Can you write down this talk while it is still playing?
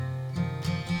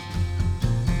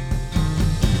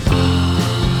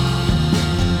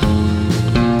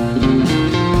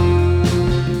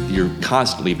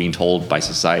constantly being told by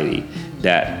society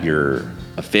that you're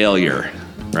a failure,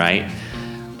 right?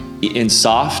 In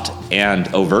soft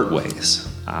and overt ways.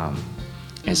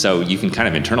 And so you can kind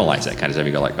of internalize that kind of stuff.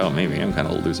 You go like, oh, maybe I'm kind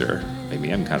of a loser. Maybe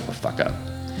I'm kind of a fuck up.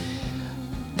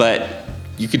 But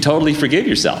you can totally forgive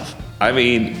yourself. I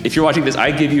mean, if you're watching this,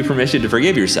 I give you permission to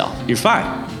forgive yourself. You're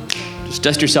fine. Just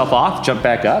dust yourself off, jump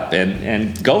back up,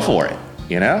 and go for it,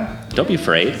 you know? Don't be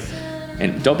afraid.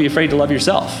 And don't be afraid to love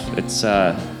yourself. It's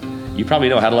you probably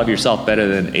know how to love yourself better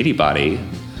than anybody,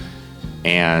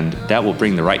 and that will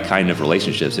bring the right kind of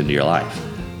relationships into your life.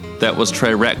 That was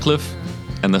Trey Ratcliffe,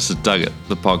 and this is Dug It,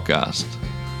 the podcast.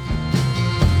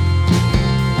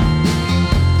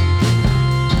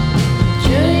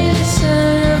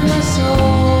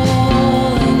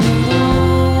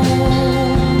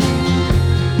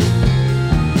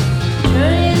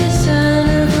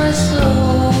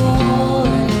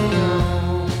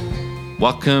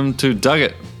 Welcome to Dug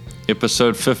It,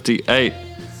 episode 58,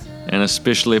 and a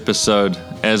special episode,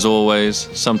 as always.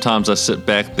 Sometimes I sit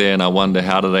back there and I wonder,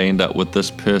 how did I end up with this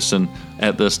person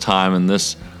at this time in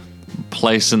this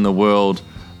place in the world?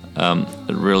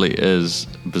 It really is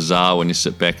bizarre when you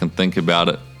sit back and think about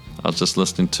it. I was just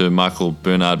listening to Michael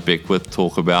Bernard Beckwith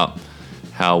talk about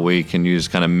how we can use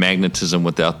kind of magnetism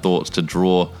with our thoughts to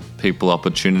draw people,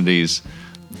 opportunities,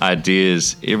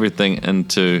 ideas, everything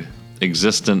into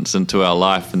existence, into our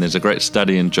life. And there's a great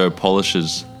study in Joe Polish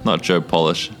is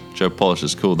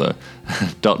cool though,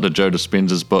 Dr. Joe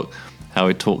Dispenza's book, how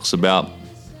he talks about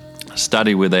a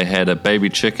study where they had a baby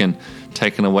chicken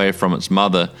taken away from its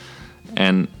mother,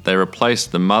 and they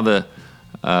replaced the mother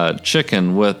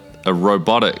chicken with a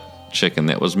robotic chicken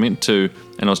that was meant to,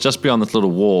 and it was just beyond this little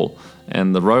wall,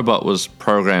 and the robot was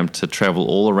programmed to travel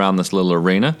all around this little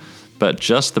arena, but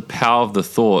just the power of the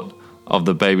thought of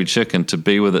the baby chicken to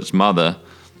be with its mother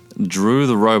drew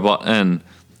the robot in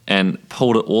and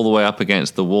pulled it all the way up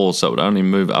against the wall, so it would only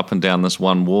move up and down this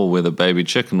one wall where the baby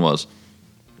chicken was.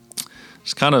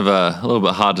 It's kind of a little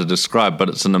bit hard to describe, but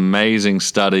it's an amazing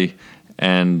study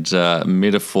and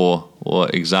metaphor or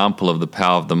example of the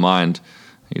power of the mind.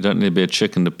 You don't need to be a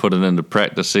chicken to put it into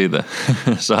practice either.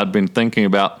 So I'd been thinking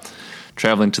about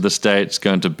traveling to the States,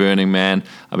 going to Burning Man.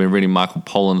 I've been reading Michael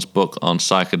Pollan's book on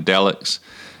psychedelics,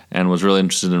 and was really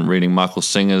interested in reading Michael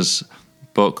Singer's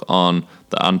book on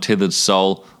the untethered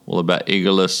soul, all about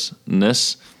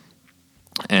egolessness.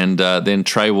 And then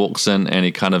Trey walks in and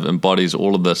he kind of embodies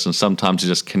all of this, and sometimes you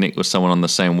just connect with someone on the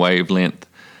same wavelength,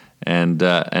 and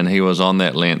he was on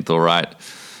that length, all right.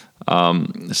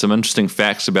 Some interesting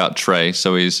facts about Trey.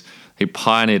 So he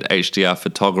pioneered HDR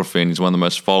photography, and he's one of the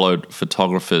most followed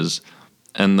photographers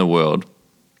in the world.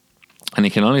 And he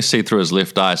can only see through his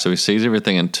left eye, so he sees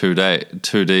everything in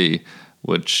 2D,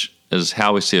 which is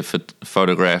how we see a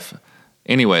photograph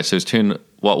anyway. So he's turned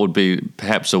what would be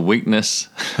perhaps a weakness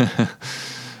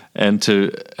into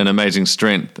an amazing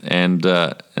strength and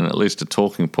at least a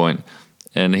talking point.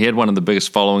 And he had one of the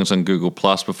biggest followings on Google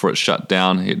Plus before it shut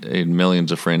down. He had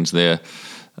millions of friends there,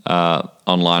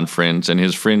 online friends. And he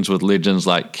was friends with legends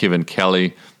like Kevin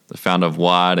Kelly, the founder of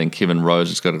Wired, and Kevin Rose,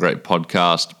 who's got a great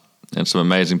podcast, and some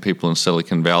amazing people in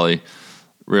Silicon Valley,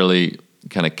 really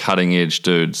kind of cutting-edge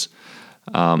dudes.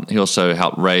 He also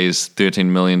helped raise $13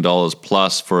 million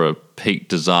plus for a Peak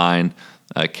Design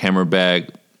camera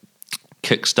bag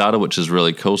Kickstarter, which is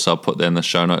really cool. So I'll put that in the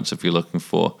show notes if you're looking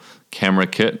for camera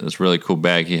kit. It's a really cool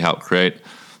bag he helped create.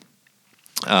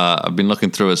 I've been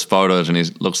looking through his photos, and he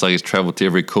looks like he's traveled to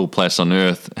every cool place on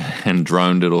Earth and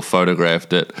droned it or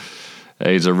photographed it.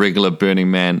 He's a regular Burning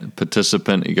Man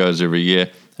participant. He goes every year.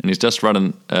 And he's just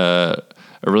written a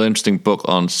really interesting book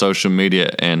on social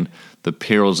media and the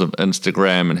perils of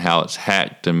Instagram and how it's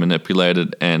hacked and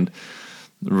manipulated. And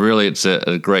really, it's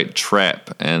a great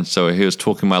trap. And so he was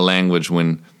talking my language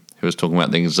when he was talking about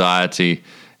the anxiety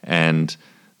and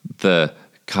the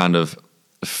kind of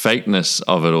fakeness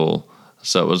of it all.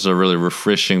 So it was a really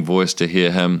refreshing voice to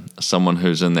hear him, someone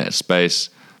who's in that space,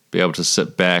 be able to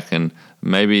sit back, and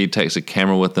maybe he takes a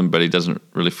camera with him, but he doesn't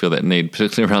really feel that need,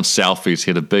 particularly around selfies. He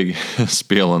had a big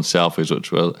spiel on selfies,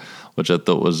 which I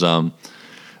thought was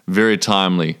very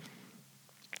timely.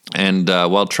 And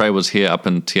while Trey was here up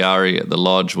in Tiari at the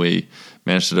lodge, we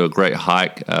managed to do a great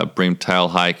hike, Bream Trail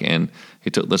hike, and he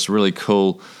took this really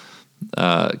cool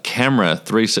camera,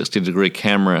 360-degree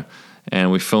camera,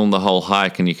 and we filmed the whole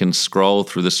hike, and you can scroll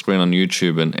through the screen on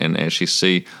YouTube and actually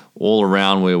see all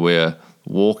around where we're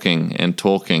walking and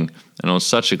talking. And it was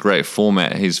such a great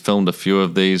format. He's filmed a few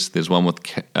of these. There's one with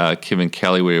Kevin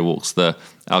Kelly where he walks the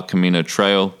El Camino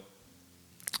Trail.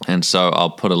 And so I'll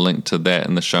put a link to that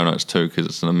in the show notes too, because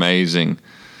it's an amazing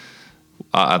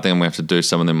I think I'm going to have to do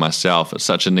some of them myself. It's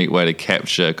such a neat way to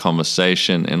capture a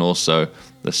conversation and also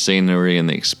the scenery and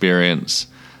the experience.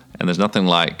 And there's nothing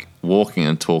like walking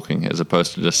and talking as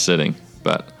opposed to just sitting.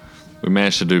 But we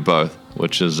managed to do both,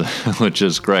 which is which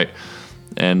is great.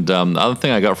 And the other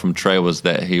thing I got from Trey was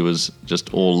that he was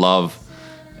just all love,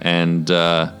 and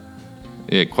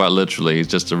quite literally, he's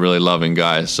just a really loving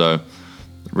guy. So,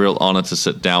 real honor to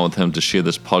sit down with him to share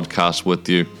this podcast with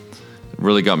you. It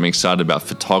really got me excited about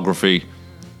photography.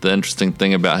 The interesting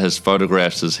thing about his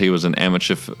photographs is he was an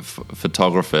amateur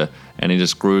photographer, and he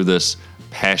just grew this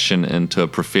passion into a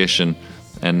profession,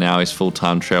 and now he's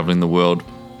full-time traveling the world,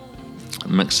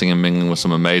 mixing and mingling with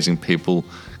some amazing people,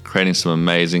 creating some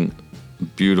amazing,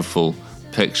 beautiful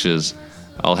pictures.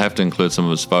 I'll have to include some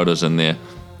of his photos in there.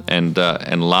 And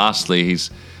lastly,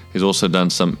 he's also done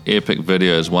some epic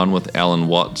videos, one with Alan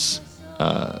Watts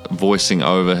voicing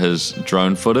over his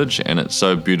drone footage, and it's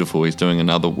so beautiful. He's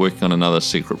working on another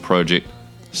secret project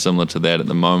similar to that at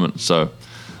the moment, so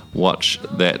watch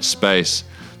that space.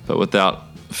 But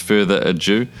without further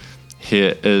ado,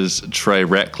 here is Trey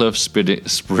Ratcliffe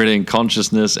spreading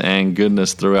consciousness and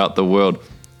goodness throughout the world.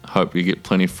 Hope you get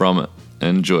plenty from it.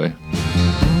 Enjoy.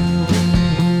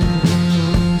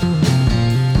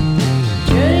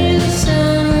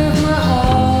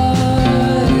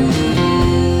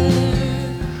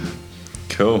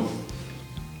 Cool.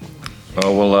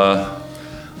 Oh, well,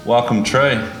 welcome,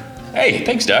 Trey. Hey,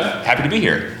 thanks, Doug. Happy to be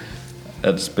here.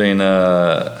 It's been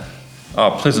a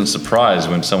pleasant surprise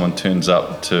when someone turns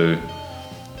up to,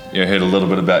 heard a little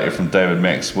bit about you from David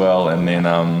Maxwell, and then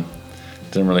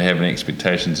didn't really have any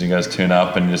expectations. You guys turn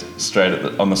up and just straight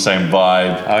on the same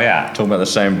vibe. Oh, yeah. Talking about the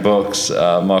same books.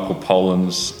 Michael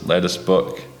Pollan's latest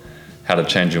book, How to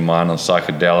Change Your Mind on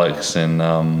Psychedelics, and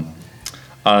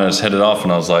I just hit it off,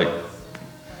 and I was like,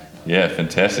 yeah,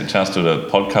 fantastic chance to do a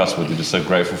podcast with you. Just so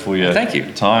grateful for your Thank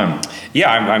you. time. Yeah,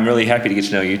 I'm really happy to get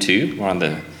to know you too.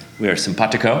 We are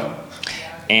simpatico.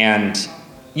 And,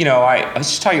 I was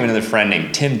just talking to another friend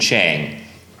named Tim Chang,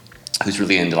 who's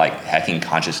really into like hacking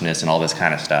consciousness and all this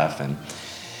kind of stuff. And,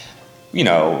 we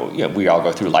all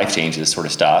go through life changes sort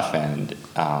of stuff. And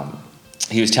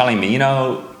he was telling me,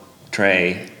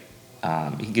 Trey,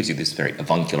 he gives you this very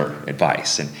avuncular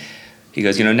advice. And he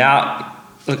goes, now,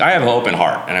 look, I have an open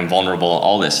heart and I'm vulnerable,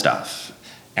 all this stuff.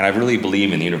 And I really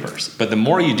believe in the universe. But the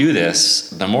more you do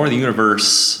this, the more the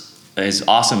universe is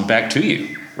awesome back to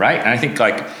you, right? And I think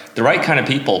like the right kind of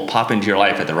people pop into your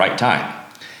life at the right time.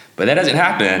 But that doesn't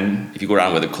happen if you go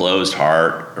around with a closed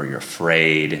heart or you're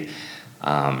afraid.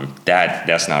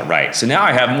 That's not right. So now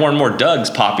I have more and more Dougs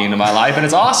popping into my life, and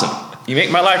it's awesome. You make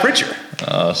my life richer.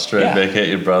 Oh, straight back at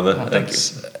you, brother. Oh, thank you.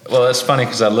 Well, it's funny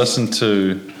because I listened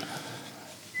to...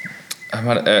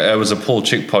 It was a Paul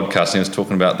Chick podcast, and he was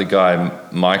talking about the guy,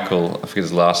 Michael, I forget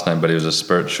his last name, but he was a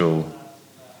spiritual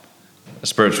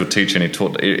teacher, and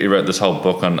he wrote this whole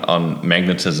book on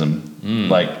magnetism,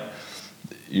 like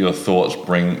your thoughts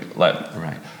bring, like,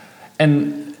 right.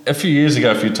 And a few years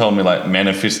ago, if you told me like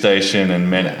manifestation and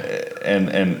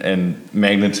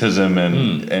magnetism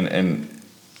and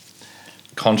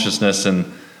consciousness and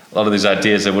a lot of these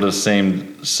ideas, it would have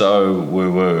seemed so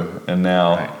woo-woo, and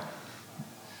now... Right.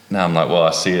 Now I'm like, well,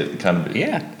 I see it kind of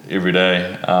every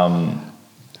day.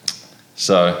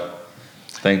 So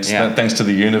thanks to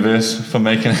the universe for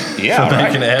making it. Yeah, for right.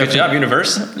 Making it happen. Good job,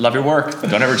 universe. Love your work.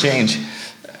 Don't ever change.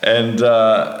 And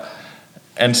so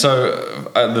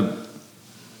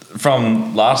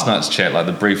from last night's chat, like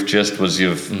the brief gist was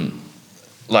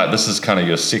like this is kind of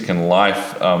your second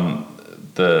life.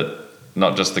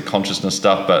 Not just the consciousness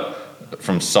stuff, but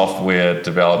from software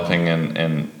developing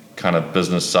and kind of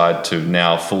business side to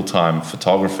now full-time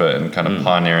photographer and kind of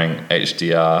pioneering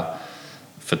HDR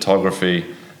photography.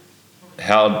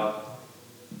 How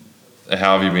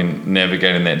have you been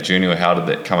navigating that journey, or how did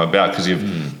that come about? Because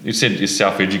you said you're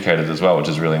self-educated as well, which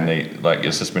is really neat. Like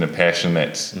it's just been a passion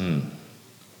that's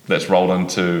rolled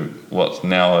into what's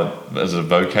now as a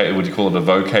vocation. Would you call it a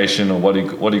vocation, or what do you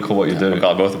call what you do? We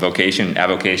call it both a vocation,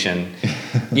 avocation.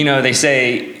 They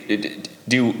say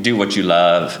do what you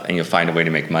love and you'll find a way to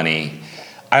make money.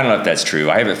 I don't know if that's true.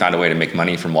 I haven't found a way to make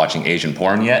money from watching Asian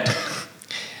porn yet,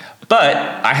 but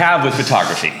I have with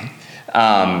photography.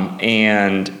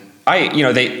 And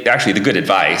the good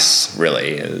advice really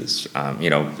is,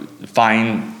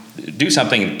 do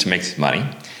something to make money,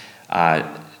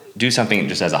 do something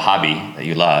just as a hobby that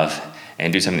you love,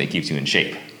 and do something that keeps you in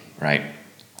shape, right?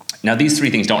 Now, these three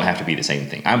things don't have to be the same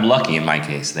thing. I'm lucky in my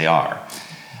case, they are.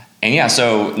 And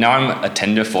so now I'm a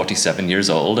 10 to 47 years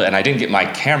old, and I didn't get my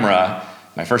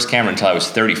first camera until I was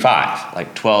 35,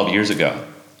 like 12 years ago.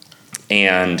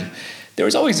 And there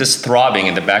was always this throbbing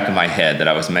in the back of my head that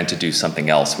I was meant to do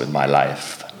something else with my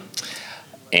life.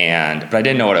 But I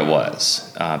didn't know what it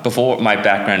was. Before, my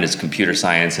background is computer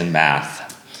science and math.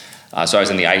 So I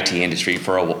was in the IT industry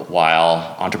for a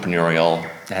while, entrepreneurial,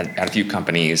 had a few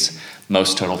companies,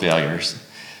 most total failures.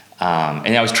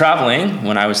 And I was traveling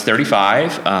when I was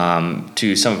 35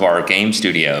 to some of our game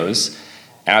studios.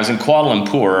 And I was in Kuala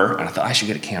Lumpur, and I thought I should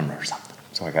get a camera or something.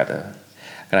 So I got a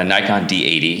Nikon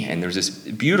D80, and there was this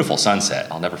beautiful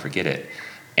sunset. I'll never forget it.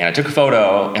 And I took a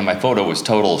photo, and my photo was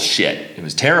total shit. It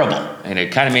was terrible, and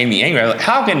it kind of made me angry. I was like,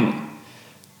 how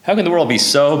can the world be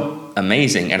so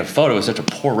amazing, and a photo is such a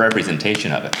poor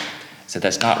representation of it? I said,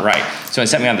 that's not right. So it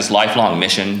sent me on this lifelong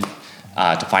mission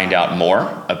to find out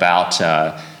more about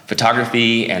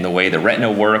photography and the way the retina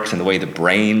works and the way the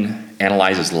brain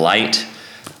analyzes light.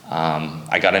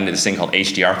 I got into this thing called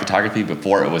HDR photography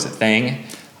before it was a thing.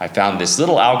 I found this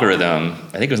little algorithm,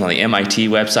 I think it was on the MIT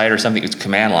website or something, it was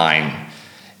command line.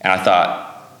 And I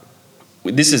thought,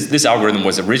 this algorithm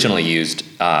was originally used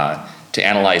to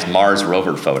analyze Mars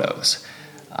rover photos,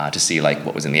 to see like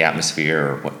what was in the atmosphere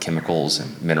or what chemicals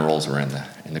and minerals were in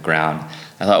the ground.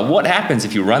 I thought, what happens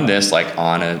if you run this like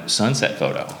on a sunset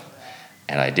photo?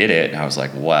 And I did it, and I was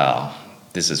like, wow.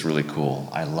 This is really cool.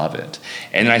 I love it.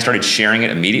 And then I started sharing it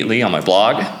immediately on my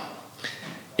blog.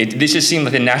 This just seemed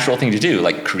like a natural thing to do,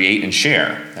 like create and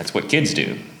share. That's what kids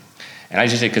do. And I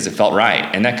just did it because it felt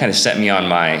right. And that kind of set me on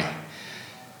my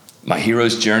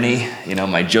hero's journey,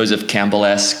 my Joseph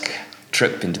Campbell-esque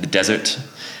trip into the desert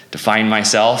to find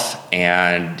myself.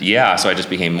 And yeah, so I just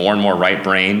became more and more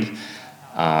right-brained.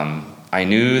 I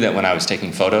knew that when I was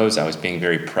taking photos, I was being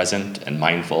very present and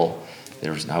mindful.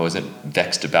 I wasn't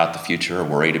vexed about the future or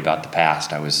worried about the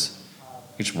past. You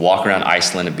could just walk around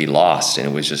Iceland and be lost, and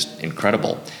it was just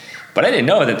incredible. But I didn't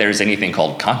know that there's anything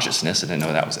called consciousness. I didn't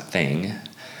know that was a thing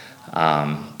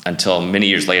until many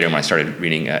years later when I started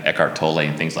reading Eckhart Tolle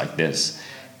and things like this.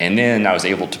 And then I was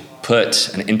able to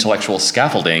put an intellectual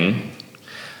scaffolding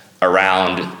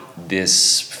around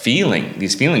these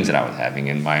feelings that I was having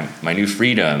and my new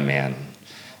freedom. And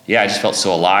yeah, I just felt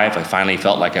so alive. I finally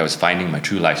felt like I was finding my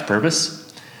true life's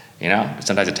purpose.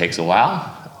 Sometimes it takes a while.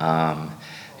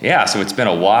 So it's been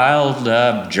a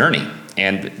wild journey.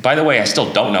 And by the way, I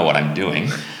still don't know what I'm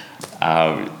doing.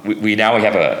 We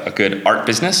have a good art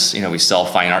business. We sell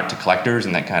fine art to collectors,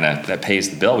 and that pays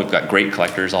the bill. We've got great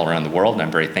collectors all around the world, and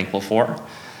I'm very thankful for.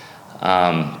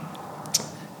 I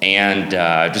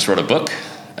just wrote a book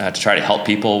to try to help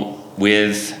people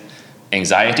with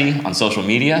anxiety on social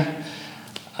media.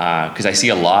 Because I see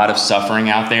a lot of suffering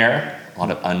out there, a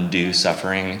lot of undue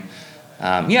suffering.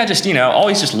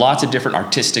 Always just lots of different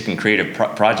artistic and creative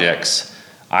projects.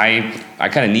 I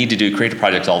kind of need to do creative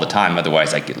projects all the time,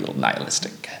 otherwise I get a little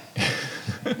nihilistic.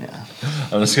 Yeah.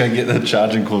 I'm just going to get the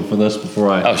charging cord for this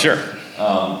before I... Oh, sure.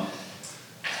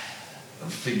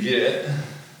 Forget.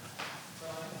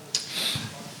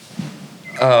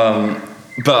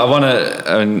 But I want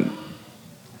to...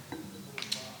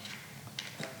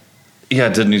 I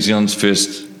did New Zealand's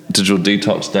first digital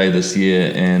detox day this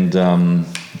year, and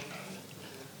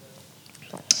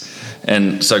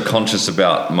so conscious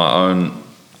about my own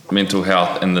mental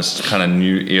health in this kind of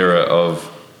new era of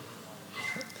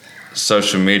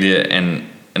social media, and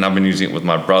I've been using it with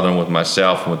my brother and with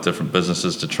myself and with different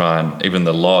businesses to try and, even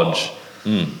the lodge,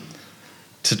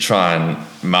 to try and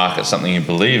market something you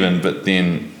believe in, but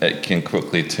then it can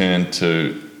quickly turn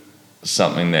to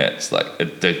something that's like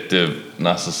addictive,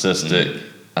 narcissistic,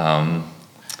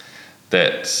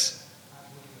 that's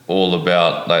all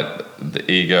about like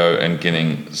the ego and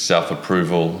getting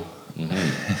self-approval.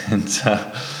 And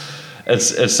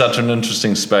it's such an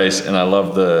interesting space, and I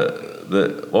love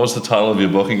the what was the title of your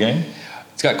book again?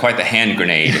 It's got quite the hand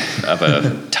grenade of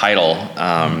a title.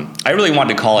 I really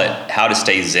wanted to call it How to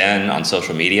Stay Zen on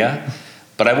Social Media,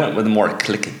 but I went with a more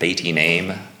clickbaity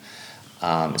name.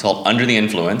 It's called Under the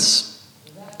Influence: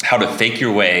 How to Fake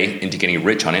Your Way into Getting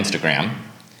Rich on Instagram.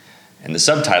 And the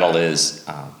subtitle is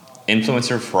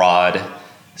Influencer Fraud,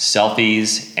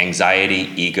 Selfies, Anxiety,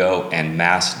 Ego, and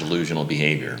Mass Delusional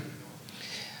Behavior.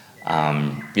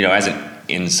 As an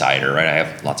insider, right, I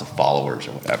have lots of followers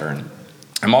or whatever, and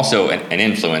I'm also an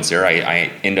influencer.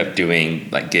 I end up doing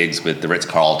like gigs with the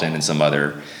Ritz-Carlton and some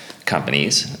other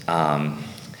companies. And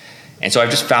so I've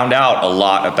just found out a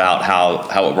lot about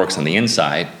how it works on the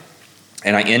inside.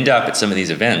 And I end up at some of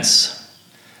these events,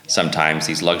 sometimes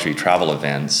these luxury travel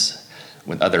events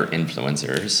with other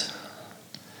influencers,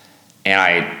 and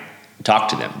I talk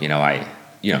to them. I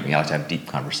like to have deep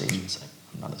conversations.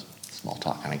 I'm not a small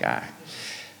talk kind of guy.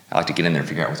 I like to get in there and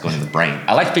figure out what's going on in the brain.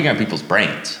 I like figuring out people's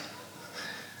brains.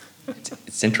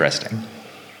 It's interesting.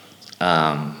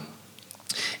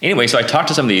 Anyway, so I talked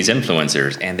to some of these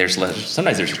influencers, and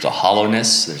sometimes there's just a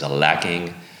hollowness, there's a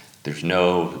lacking, there's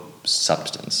no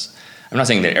substance. I'm not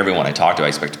saying that everyone I talk to I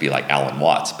expect to be like Alan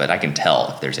Watts, but I can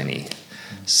tell if there's any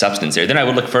substance there. Then I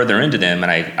would look further into them,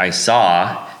 and I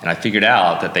saw and I figured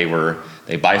out that they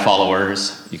buy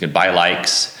followers, you could buy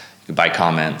likes, you could buy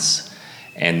comments,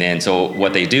 and then so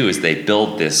what they do is they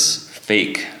build this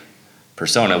fake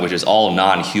persona, which is all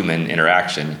non-human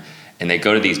interaction, and they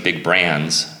go to these big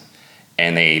brands,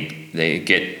 and they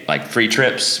get like free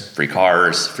trips, free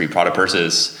cars, free Prada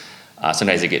purses.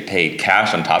 Sometimes they get paid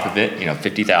cash on top of it,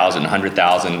 $50,000,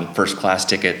 $100,000, first class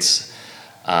tickets.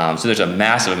 So there's a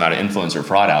massive amount of influencer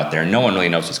fraud out there. No one really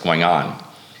knows what's going on.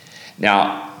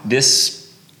 Now,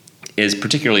 this is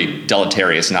particularly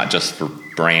deleterious, not just for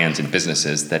brands and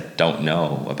businesses that don't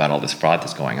know about all this fraud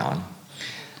that's going on,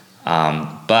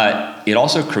 but it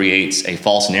also creates a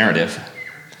false narrative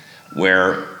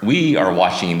where we are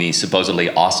watching these supposedly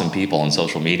awesome people on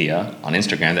social media, on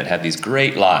Instagram, that have these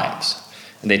great lives.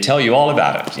 And they tell you all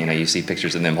about it. You see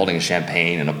pictures of them holding a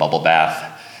champagne in a bubble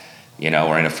bath,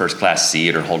 or in a first-class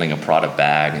seat, or holding a Prada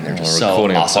bag, and they're just so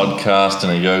recording awesome. A podcast in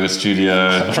a yoga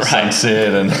studio, Right.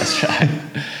 sunset, and That's right.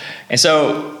 And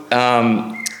so,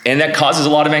 and that causes a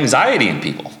lot of anxiety in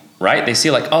people, right? They see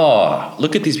like, oh,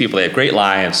 look at these people, they have great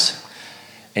lives,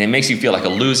 and it makes you feel like a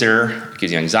loser, it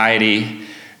gives you anxiety.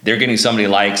 They're getting so many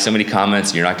likes, so many comments,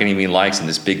 and you're not getting any likes in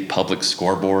this big public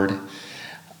scoreboard.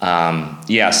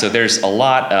 So there's a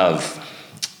lot of,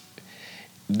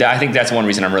 I think that's one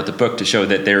reason I wrote the book, to show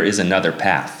that there is another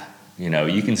path.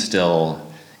 You can still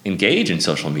engage in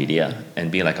social media and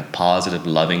be like a positive,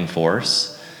 loving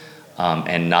force,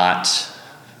 and not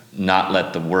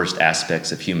let the worst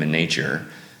aspects of human nature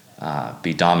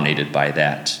be dominated by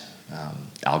that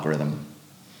algorithm.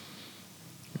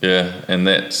 yeah, and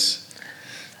that's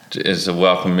is a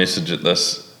welcome message at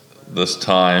this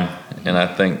time, and I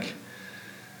think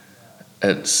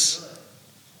it's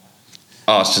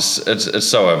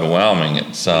so overwhelming.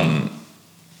 It's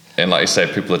and like you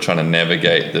say, people are trying to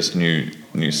navigate this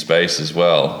new space as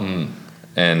well.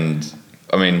 And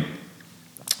I mean,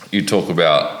 you talk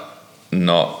about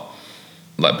not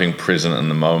like being present in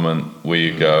the moment where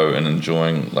you go and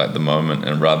enjoying like the moment,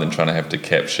 and rather than trying to have to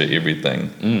capture everything.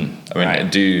 I mean,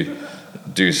 right. do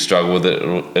you struggle with it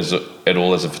at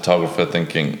all as a photographer,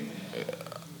 thinking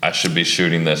I should be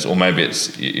shooting this, or maybe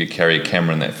it's you carry a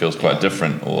camera and that feels quite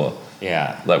different, or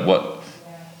like what,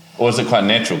 or is it quite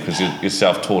natural because you're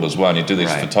self-taught as well and you do these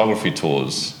Right. photography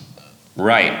tours?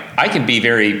 Right. I can be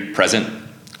very present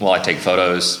while I take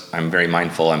photos. I'm very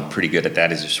mindful. I'm pretty good at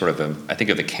that. It's just sort of I think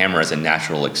of the camera as a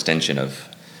natural extension of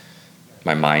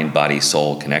my mind, body,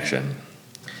 soul connection.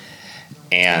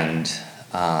 And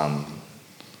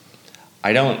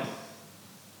I don't,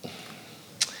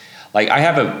 like, I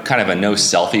have a kind of a no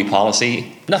selfie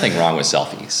policy. Nothing wrong with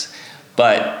selfies.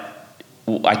 But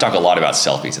I talk a lot about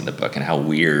selfies in the book and how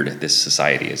weird this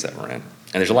society is that we're in.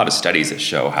 And there's a lot of studies that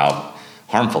show how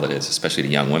harmful it is, especially to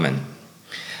young women.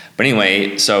 But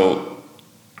anyway, so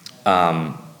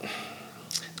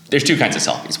there's two kinds of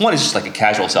selfies. One is just like a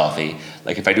casual selfie.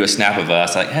 Like if I do a snap of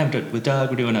us, like, hey, I'm with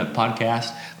Doug, we're doing a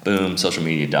podcast, boom, social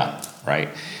media done, right?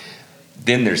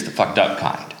 Then there's the fucked up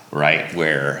kind, right?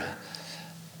 Where,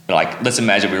 like, let's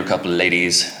imagine we were a couple of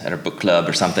ladies at a book club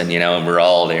or something, and we're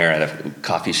all there at a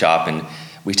coffee shop, and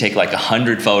we take like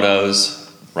 100 photos,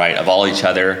 right, of all each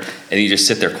other, and you just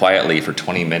sit there quietly for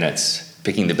 20 minutes,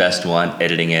 picking the best one,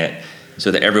 editing it,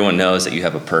 so that everyone knows that you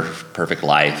have a perfect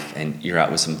life and you're out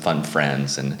with some fun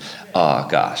friends. And oh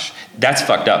gosh, that's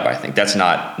fucked up. I think that's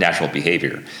not natural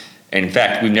behavior. And in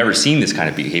fact, we've never seen this kind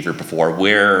of behavior before,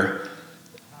 where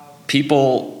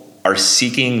people are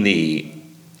seeking the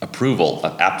approval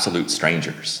of absolute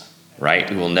strangers, right?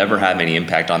 Who will never have any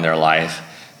impact on their life,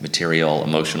 material,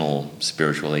 emotional,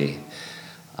 spiritually.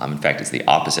 In fact, it's the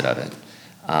opposite of it.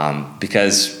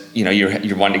 Because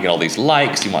you're wanting to get all these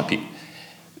likes, you want people.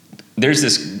 There's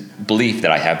this belief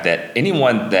that I have that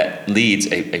anyone that leads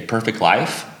a perfect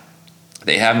life,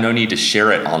 they have no need to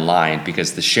share it online,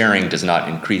 because the sharing does not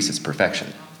increase its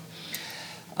perfection.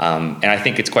 And I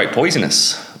think it's quite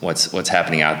poisonous what's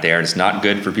happening out there. It's not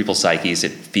good for people's psyches.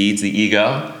 It feeds the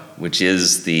ego, which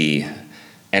is the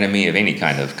enemy of any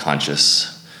kind of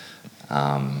conscious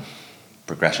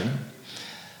progression.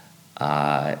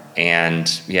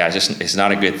 It's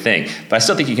not a good thing. But I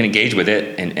still think you can engage with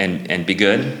it and be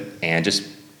good, and just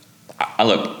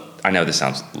look. I know this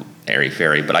sounds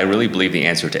airy-fairy, but I really believe the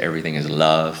answer to everything is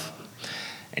love.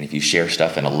 And if you share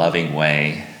stuff in a loving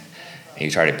way, and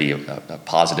you try to be a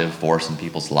positive force in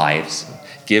people's lives,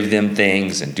 give them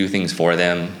things and do things for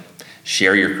them,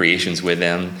 share your creations with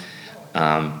them,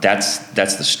 that's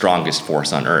the strongest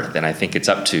force on earth. And I think it's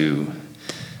up to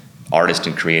artists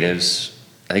and creatives.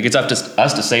 I think it's up to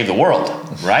us to save the world,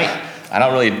 right? I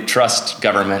don't really trust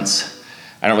governments.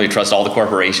 I don't really trust all the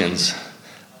corporations,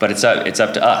 but it's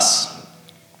up to us.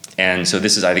 And so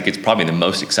I think it's probably the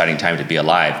most exciting time to be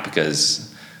alive,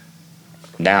 because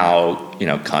now,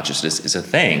 consciousness is a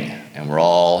thing, and we're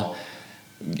all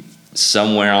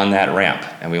somewhere on that ramp,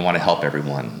 and we want to help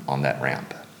everyone on that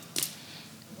ramp.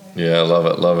 Yeah, I love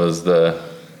it. Love is the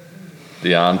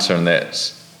answer, and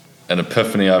that's an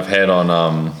epiphany I've had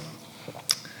on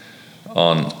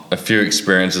a few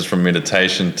experiences, from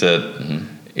meditation to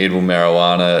edible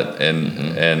marijuana,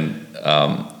 and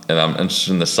I'm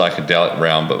interested in the psychedelic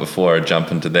realm. But before I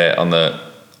jump into that, on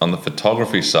the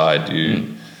photography side,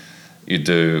 you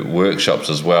do workshops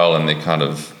as well, and they're kind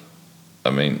of,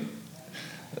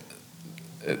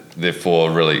 they're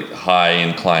for really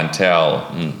high-end clientele.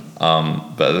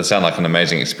 But they sound like an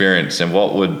amazing experience.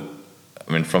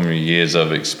 And from your years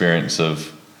of experience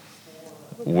of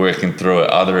working through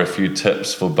it, are there a few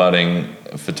tips for budding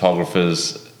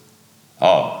photographers?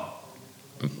 Full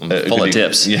of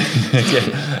tips.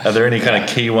 Yeah. Are there any kind of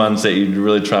key ones that you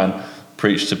really try and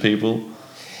preach to people?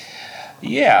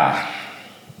 Yeah.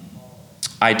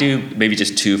 I do maybe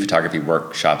just 2 photography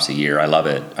workshops a year. I love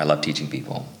it. I love teaching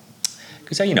people.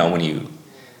 Because,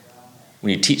 when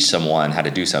you teach someone how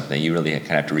to do something, you really kind of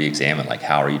have to re-examine, like,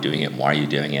 how are you doing it and why are you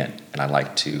doing it? And I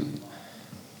like to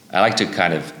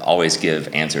kind of always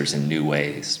give answers in new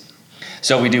ways.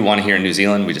 So we do one here in New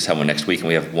Zealand. We just have one next week, and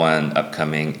we have one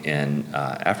upcoming in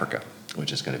Africa,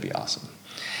 which is going to be awesome.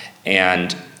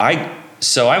 And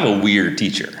I'm a weird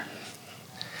teacher.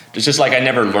 It's just like I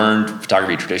never learned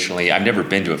photography traditionally. I've never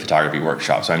been to a photography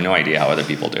workshop, so I have no idea how other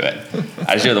people do it.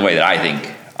 I just do it the way that I think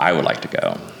I would like to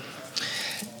go.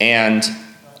 And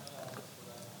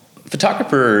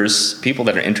photographers, people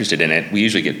that are interested in it, we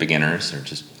usually get beginners or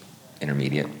just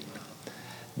intermediate.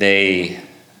 They're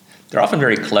often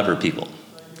very clever people.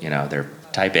 They're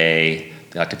type A,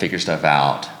 they like to figure stuff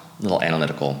out, a little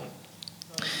analytical.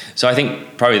 So I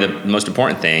think probably the most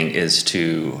important thing is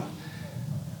to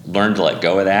learn to let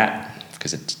go of that,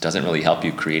 because it doesn't really help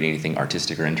you create anything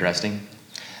artistic or interesting.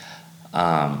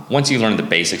 Once you learn the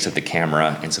basics of the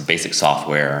camera and some basic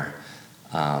software,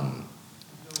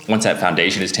 once that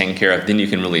foundation is taken care of, then you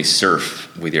can really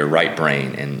surf with your right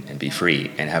brain and be free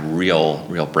and have real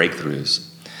breakthroughs.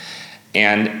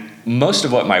 And most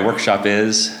of what my workshop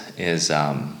is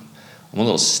I'm a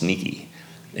little sneaky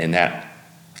in that,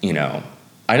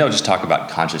 I don't just talk about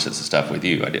consciousness and stuff with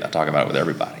you. I talk about it with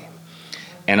everybody.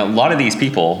 And a lot of these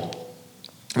people,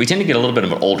 we tend to get a little bit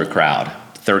of an older crowd,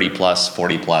 30 plus,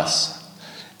 40 plus.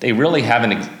 They really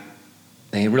haven't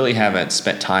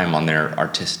spent time on their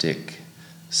artistic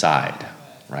side,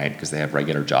 right? Because they have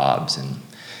regular jobs and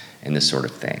this sort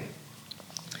of thing.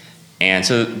 And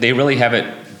so they really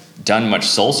haven't done much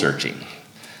soul searching.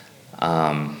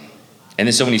 And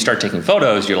then so when you start taking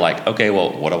photos, you're like, okay,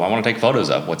 well, what do I want to take photos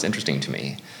of? What's interesting to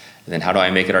me? And then how do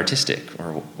I make it artistic?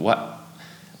 Or what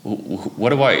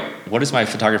is my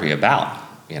photography about?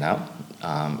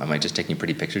 Am I just taking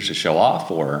pretty pictures to show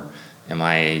off, or am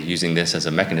I using this as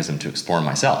a mechanism to explore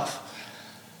myself?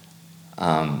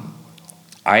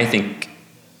 I think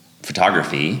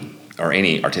photography, or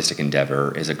any artistic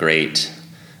endeavor, is a great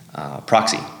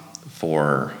proxy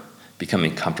for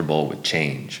becoming comfortable with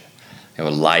change.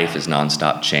 Life is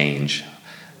nonstop change,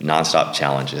 nonstop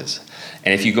challenges.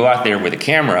 And if you go out there with a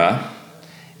camera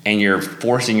and you're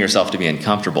forcing yourself to be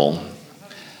uncomfortable,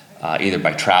 either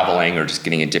by traveling or just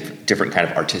getting in different kind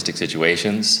of artistic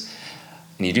situations,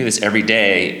 and you do this every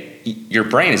day, your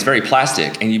brain is very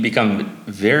plastic, and you become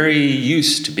very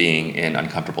used to being in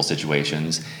uncomfortable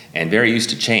situations and very used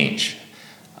to change.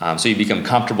 So you become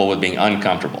comfortable with being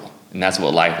uncomfortable, and that's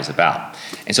what life is about.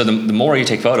 And so the more you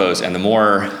take photos and the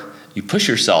more you push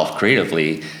yourself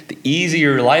creatively, the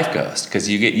easier your life goes, because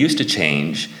you get used to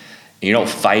change, and you don't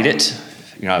fight it,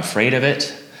 you're not afraid of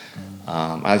it.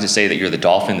 I like to say that you're the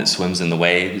dolphin that swims in the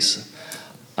waves.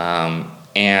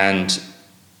 And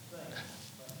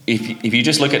if you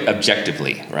just look at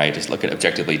objectively, right, just look at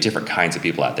objectively different kinds of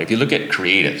people out there. If you look at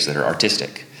creatives that are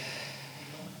artistic,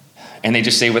 and they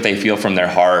just say what they feel from their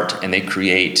heart, and they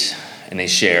create and they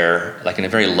share, like, in a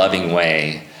very loving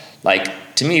way. Like,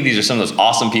 to me, these are some of those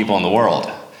awesome people in the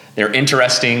world. They're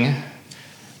interesting,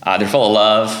 they're full of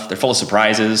love, they're full of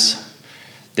surprises.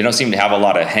 They don't seem to have a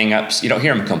lot of hang-ups. You don't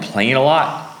hear them complain a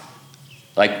lot.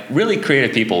 Like, really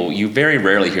creative people, you very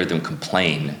rarely hear them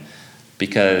complain,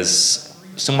 because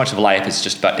so much of life is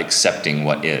just about accepting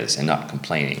what is and not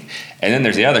complaining. And then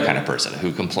there's the other kind of person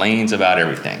who complains about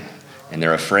everything, and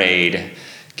they're afraid,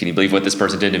 Can you believe what this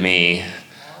person did to me?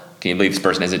 Can you believe this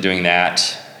person isn't doing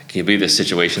that? Can you believe this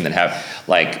situation that have,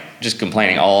 like, just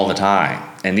complaining all the time?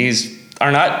 And these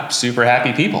are not super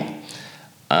happy people.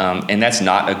 And that's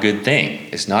not a good thing.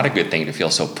 It's not a good thing to feel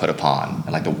so put upon,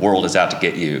 and like the world is out to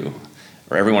get you,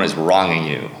 or everyone is wronging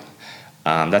you.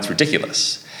 That's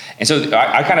ridiculous. And so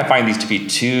I kind of find these to be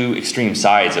two extreme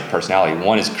sides of personality.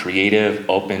 One is creative,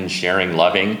 open, sharing,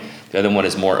 loving. The other one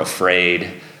is more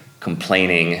afraid,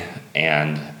 complaining,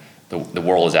 and the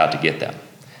world is out to get them.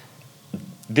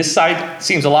 This side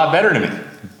seems a lot better to me,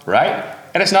 right?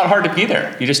 And it's not hard to be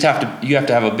there. You just have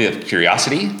to have a bit of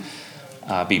curiosity,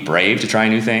 be brave to try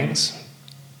new things.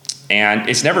 And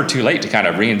it's never too late to kind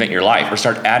of reinvent your life or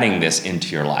start adding this into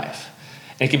your life.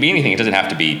 And it can be anything. It doesn't have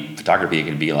to be photography. It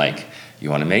can be like you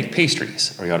want to make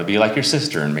pastries, or you want to be like your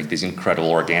sister and make these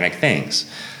incredible organic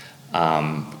things.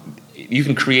 You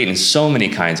can create in so many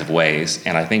kinds of ways,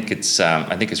 and I think it's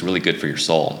really good for your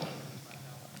soul.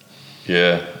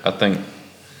 Yeah, I think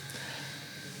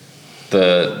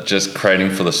the just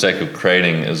creating for the sake of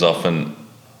creating is often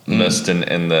missed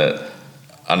in the.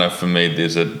 I know for me,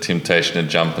 there's a temptation to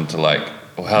jump into like,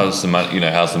 well, how's the money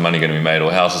going to be made,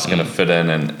 or how's this going to fit in,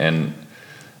 and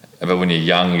but when you're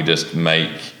young, you just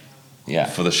make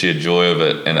for the sheer joy of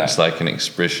it, and it's like an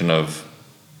expression of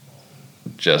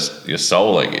just your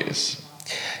soul, I guess.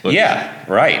 Yeah,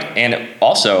 right. And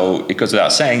also, it goes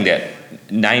without saying that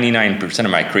 99%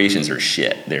 of my creations are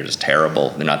shit. They're just terrible.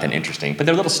 They're not that interesting, but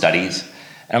they're little studies.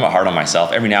 And I'm not hard on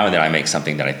myself. Every now and then I make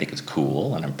something that I think is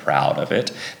cool, and I'm proud of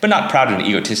it, but not proud in an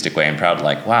egotistic way. I'm proud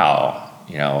like, wow,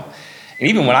 And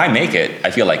even when I make it,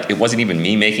 I feel like it wasn't even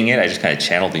me making it. I just kind of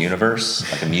channeled the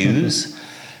universe, like a muse.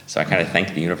 So I kind of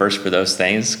thank the universe for those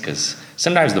things, because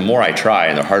sometimes the more I try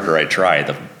and the harder I try,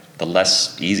 the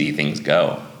less easy things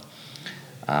go.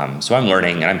 So I'm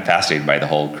learning, and I'm fascinated by the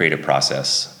whole creative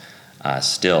process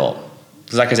still.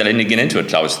 Because like I said, I didn't get into it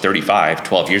until I was 35,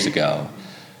 12 years ago.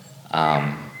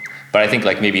 But I think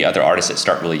like maybe other artists that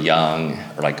start really young,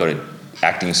 or like go to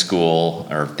acting school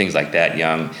or things like that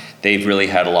young, they've really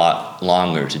had a lot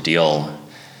longer to deal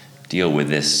with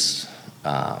this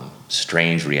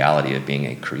strange reality of being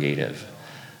a creative.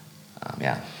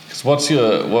 So what's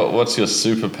your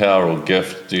superpower or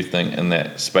gift, do you think, in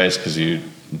that space? Because you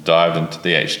dived into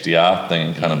the HDR thing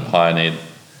and kind of pioneered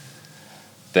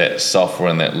that software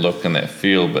and that look and that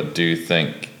feel. But do you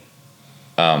think,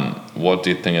 what do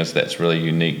you think is that's really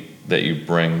unique that you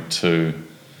bring to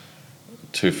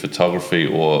photography,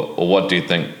 or what do you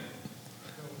think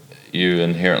you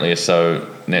inherently are so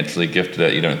naturally gifted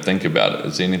at you don't think about it?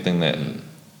 Is there anything that,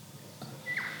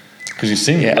 because you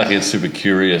seem like a super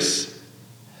curious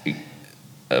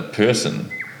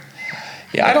person.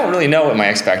 Yeah, I don't really know what my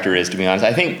X factor is, to be honest.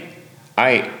 I think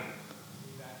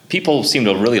people seem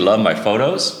to really love my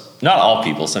photos. Not all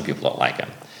people, some people don't like them.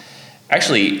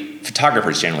 Actually,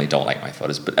 photographers generally don't like my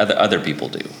photos, but other people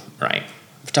do, right?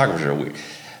 Photographers are weird.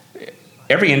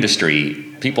 Every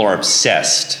industry, people are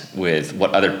obsessed with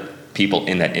what other people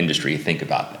in that industry think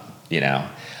about them,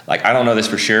 Like, I don't know this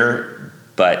for sure,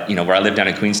 but, where I live down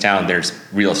in Queenstown, there's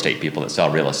real estate people that sell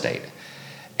real estate.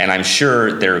 And I'm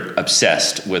sure they're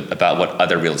obsessed about what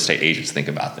other real estate agents think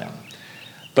about them.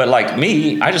 But like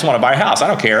me, I just want to buy a house. I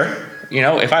don't care.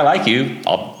 If I like you,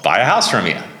 I'll buy a house from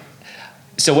you.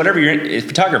 So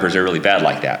photographers are really bad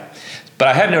like that. But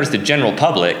I have noticed the general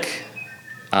public,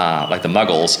 like the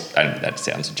muggles, that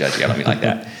sounds judgy, I don't mean like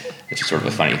that. It's just sort of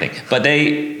a funny thing. But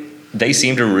they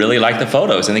seem to really like the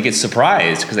photos, and they get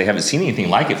surprised because they haven't seen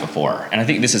anything like it before. And I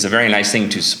think this is a very nice thing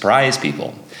to surprise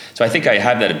people. So I think I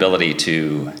have that ability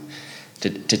to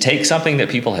take something that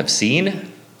people have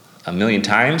seen a million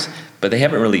times, but they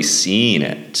haven't really seen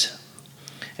it.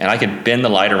 And I can bend the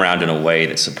light around in a way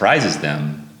that surprises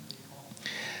them.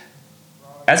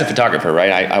 As a photographer, right,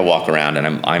 I walk around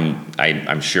and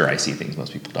I'm sure I see things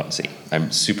most people don't see. I'm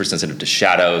super sensitive to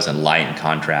shadows and light and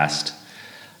contrast.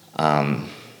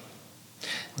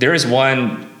 There is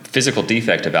one physical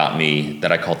defect about me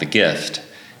that I call the gift,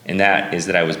 and that is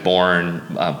that I was born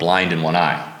blind in one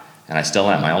eye, and I still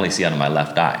am. I only see out of my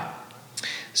left eye.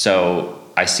 So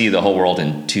I see the whole world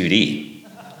in 2D.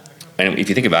 And if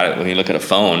you think about it, when you look at a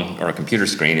phone or a computer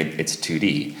screen, it's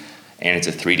 2D, and it's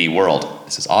a 3D world.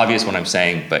 This is obvious what I'm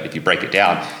saying, but if you break it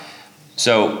down.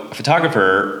 So a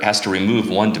photographer has to remove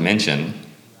one dimension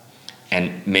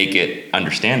and make it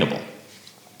understandable.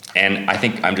 And I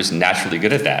think I'm just naturally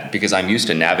good at that because I'm used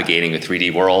to navigating a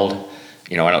 3D world.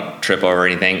 I don't trip over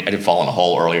anything. I did fall in a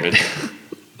hole earlier today.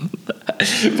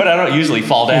 But I don't usually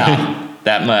fall down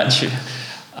that much.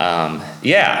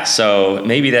 So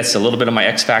maybe that's a little bit of my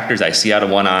X factors. I see out of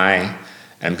one eye, and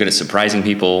I'm good at surprising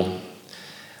people.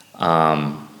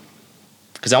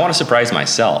 Because I want to surprise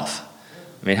myself.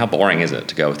 I mean, how boring is it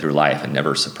to go through life and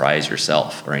never surprise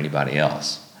yourself or anybody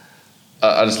else?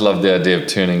 I just love the idea of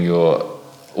turning your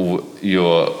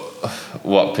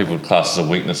what people would class as a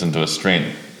weakness into a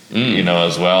strength,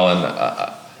 as well. And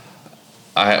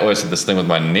I always had this thing with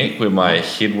my neck where my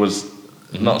head was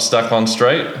not stuck on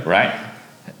straight. Right.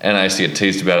 And I used to get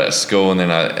teased about it at school,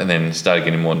 and then started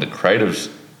getting more into creative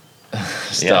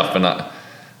stuff. And I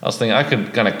was thinking I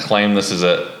could kind of claim this as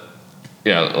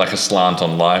like a slant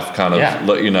on life kind of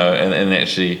look, and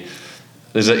actually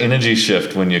there's an energy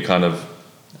shift when you're kind of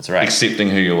That's right. accepting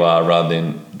who you are rather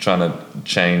than trying to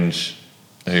change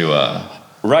who you are.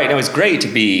 Right. No, it's great to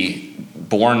be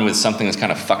born with something that's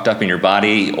kind of fucked up in your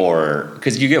body, or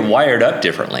because you get wired up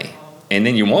differently, and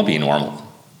then you won't be normal.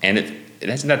 And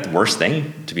isn't that the worst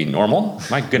thing, to be normal?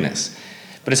 My goodness.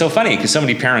 But it's so funny because so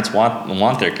many parents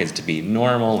want their kids to be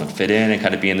normal and fit in and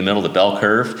kind of be in the middle of the bell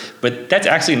curve, but that's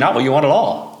actually not what you want at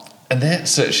all. And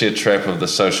that's actually a trap of the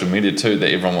social media too,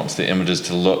 that everyone wants their images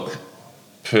to look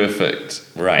perfect,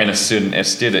 right, and a certain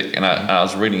aesthetic. And I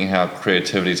was reading how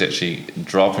creativity is actually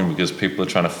dropping because people are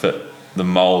trying to fit the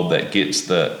mold that gets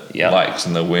the likes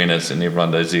and the awareness, and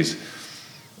everyone does these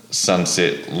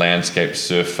sunset landscape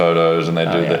surf photos, and they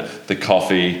do the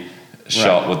coffee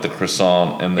shot with the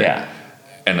croissant and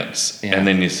and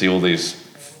then you see all these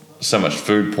so much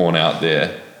food porn out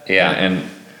there. And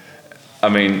I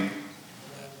mean,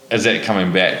 is that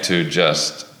coming back to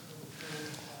just,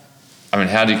 I mean,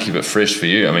 how do you keep it fresh for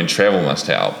you? I mean, travel must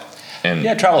help. And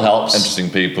travel helps. Interesting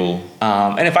people.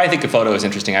 And if I think a photo is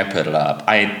interesting, I put it up.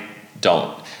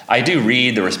 I do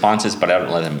read the responses, but I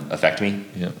don't let them affect me.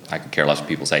 I could care less what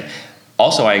people say.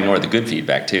 Also, I ignore the good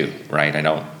feedback too, right? I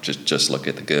don't just look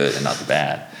at the good and not the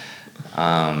bad.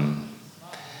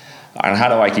 And how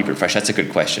do I keep it fresh? That's a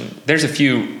good question. There's a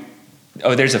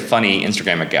funny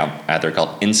Instagram account out there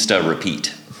called Insta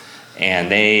Repeat. And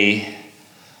they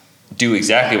do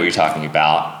exactly what you're talking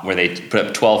about, where they put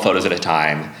up 12 photos at a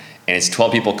time, and it's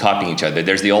 12 people copying each other.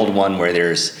 There's the old one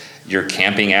where you're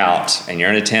camping out and you're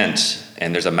in a tent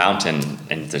and there's a mountain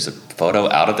and there's a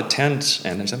photo out of the tent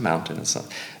and there's a mountain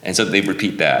and so they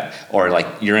repeat that. Or like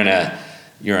you're in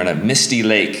a misty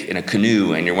lake in a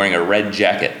canoe and you're wearing a red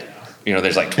jacket.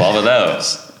 There's like 12 of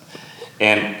those.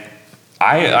 And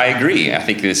I agree. I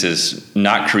think this is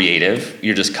not creative.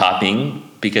 You're just copying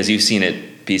because you've seen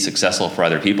it be successful for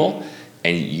other people,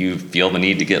 and you feel the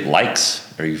need to get likes,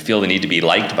 or you feel the need to be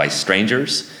liked by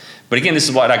strangers. But again, this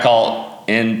is what I call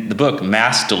in the book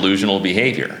mass delusional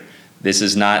behavior. This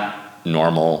is not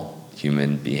normal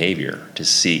human behavior to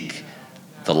seek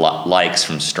the likes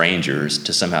from strangers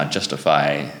to somehow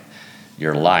justify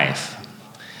your life.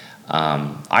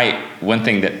 One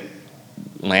thing that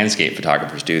landscape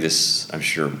photographers do, this, I'm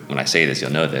sure when I say this,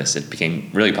 you'll know this, it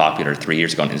became really popular 3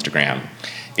 years ago on Instagram,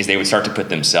 is they would start to put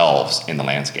themselves in the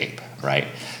landscape, right?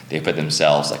 They put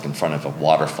themselves like in front of a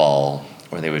waterfall,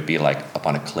 or they would be like up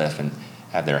on a cliff and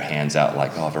have their hands out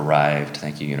like, oh, I've arrived,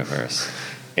 thank you, universe.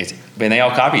 And they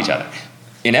all copy each other.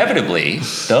 Inevitably,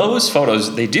 those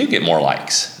photos, they do get more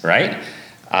likes, right?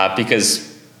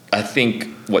 Because I think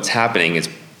what's happening is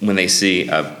when they see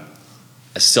a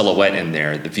silhouette in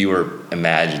there, the viewer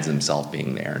imagines themselves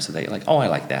being there. So they like, oh, I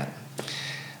like that.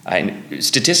 And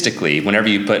statistically, whenever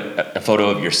you put a photo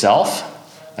of yourself,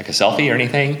 like a selfie or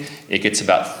anything, it gets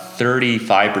about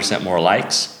 35% more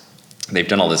likes. They've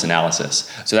done all this analysis.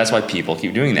 So that's why people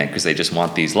keep doing that, because they just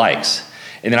want these likes.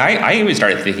 And then I even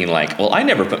started thinking like, well, I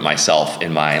never put myself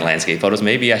in my landscape photos.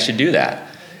 Maybe I should do that.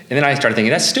 And then I started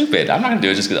thinking, that's stupid. I'm not going to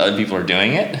do it just because other people are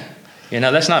doing it.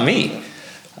 That's not me.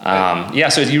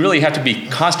 So you really have to be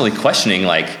constantly questioning,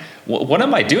 like, what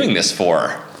am I doing this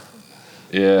for?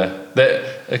 Yeah,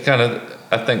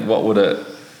 I think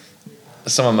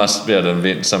someone must be able to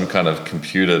invent some kind of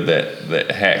computer that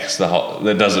hacks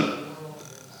that does it,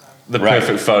 the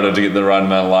perfect photo to get the right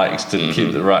amount of likes, to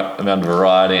keep the right amount of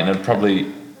variety, and it'd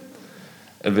be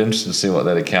interesting to see what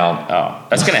that account. Oh,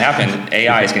 that's going to happen.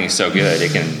 AI is getting so good.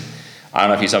 I don't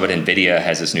know if you saw, but NVIDIA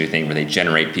has this new thing where they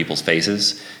generate people's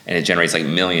faces, and it generates like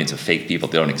millions of fake people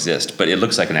that don't exist, but it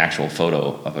looks like an actual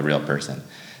photo of a real person.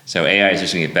 So AI is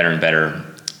just going to get better and better,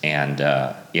 and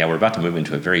we're about to move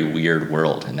into a very weird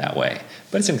world in that way.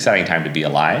 But it's an exciting time to be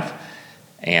alive,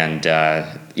 and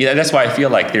that's why I feel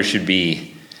like there should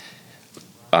be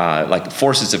like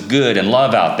forces of good and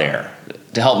love out there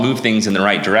to help move things in the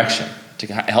right direction, to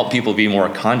help people be more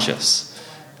conscious,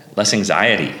 less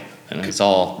anxiety. And it's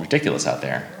all ridiculous out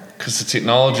there. Because the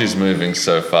technology is moving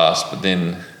so fast, but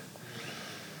then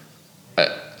I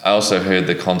also heard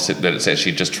the concept that it's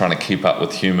actually just trying to keep up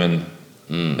with human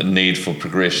need for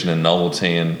progression and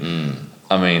novelty. And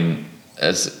I mean,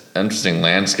 it's an interesting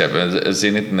landscape. Is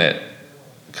there anything that,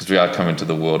 because we are coming to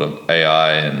the world of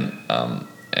AI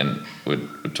and we're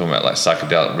talking about like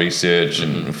psychedelic research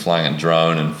and flying a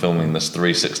drone and filming this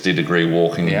 360-degree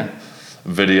walking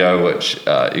video, which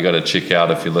you got to check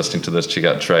out if you're listening to this. Check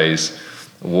out Trey's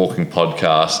walking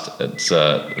podcast. It's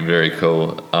very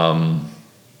cool.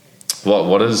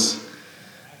 What is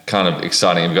kind of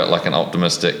exciting? You've got like an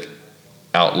optimistic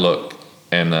outlook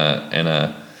and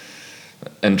a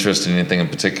interest in anything in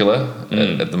particular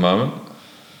at the moment?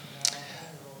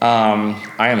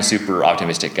 I am a super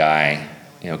optimistic guy.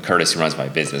 Curtis, who runs my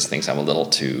business, thinks I'm a little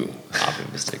too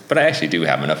optimistic, but I actually do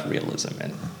have enough realism.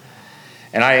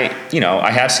 And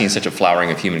I have seen such a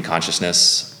flowering of human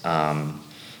consciousness.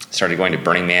 Started going to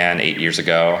Burning Man 8 years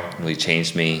ago. It really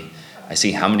changed me. I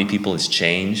see how many people it's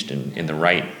changed in the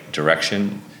right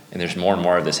direction, and there's more and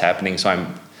more of this happening. So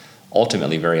I'm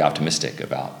ultimately very optimistic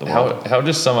about the world. How would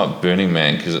you sum up Burning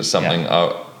Man? Because it's something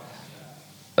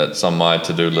that's on my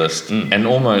to-do list, and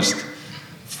almost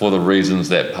for the reasons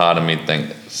that part of me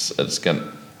thinks it's going,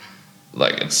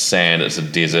 like it's sand, it's a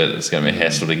desert, it's going to be a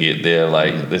hassle to get there.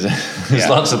 Like there's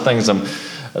lots of things.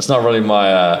 It's not really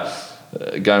my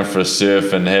going for a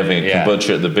surf and having a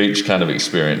kombucha at the beach kind of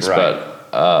experience,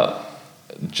 but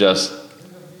just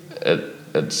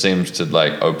it seems to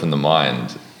like open the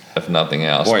mind, if nothing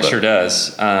else. Boy, it sure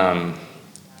does.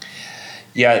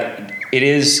 It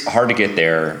is hard to get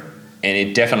there, and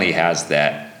it definitely has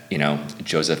that,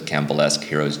 Joseph Campbell-esque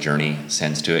hero's journey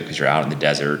sense to it, because you're out in the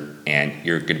desert and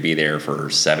you're going to be there for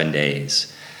 7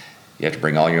 days. You have to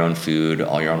bring all your own food,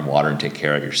 all your own water, and take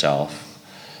care of yourself.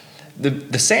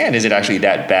 The sand isn't actually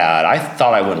that bad. I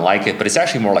thought I wouldn't like it, but it's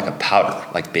actually more like a powder,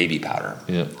 like baby powder.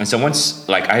 Yeah. And so once,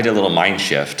 I had a little mind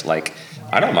shift.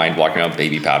 I don't mind walking around with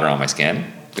baby powder on my skin.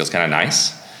 Feels kind of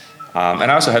nice.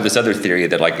 And I also have this other theory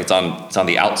that it's on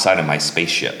the outside of my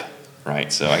spaceship,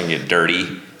 right? So I can get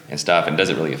dirty and stuff, and it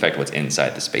doesn't really affect what's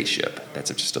inside the spaceship. That's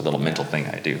just a little mental thing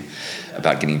I do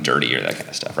about getting dirty or that kind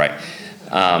of stuff, right?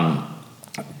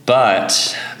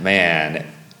 But man,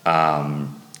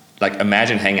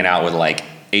 imagine hanging out with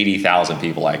 80,000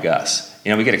 people like us.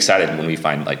 We get excited when we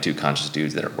find two conscious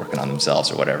dudes that are working on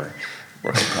themselves or whatever.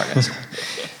 Work in progress.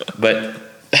 But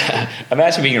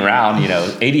imagine being around,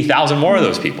 80,000 more of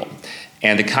those people.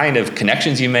 And the kind of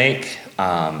connections you make,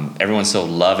 everyone's so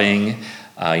loving.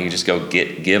 You just go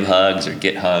give hugs or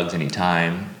get hugs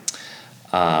anytime.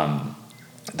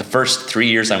 The first 3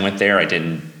 years I went there, I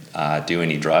didn't do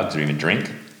any drugs or even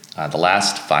drink. The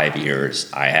last 5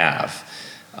 years I have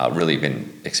really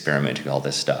been experimenting with all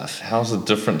this stuff. How's the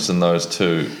difference in those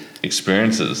two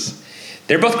experiences?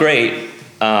 They're both great.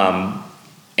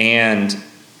 And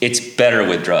it's better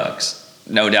with drugs,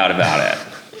 no doubt about it.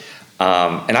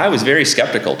 And I was very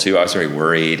skeptical too. I was very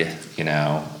worried.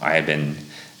 I had been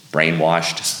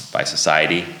brainwashed by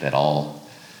society that all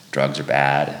drugs are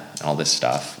bad and all this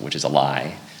stuff, which is a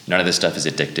lie. None of this stuff is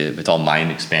addictive. It's all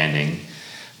mind expanding.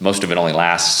 Most of it only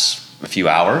lasts a few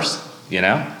hours,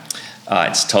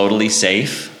 It's totally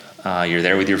safe. You're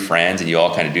there with your friends and you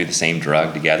all kind of do the same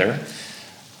drug together.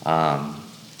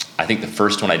 I think the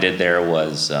first one I did there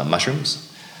was mushrooms.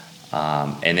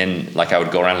 And then I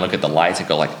would go around and look at the lights and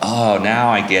go oh, now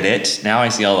I get it. Now I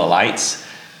see all the lights.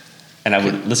 And I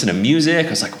would listen to music. I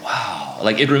was like, wow.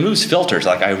 It removes filters.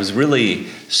 I was really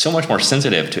so much more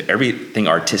sensitive to everything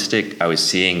artistic I was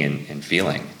seeing and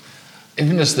feeling.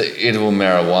 Even just the edible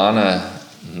marijuana.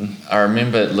 I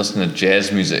remember listening to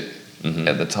jazz music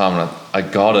at the time. And I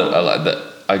got it. I like that.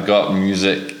 I got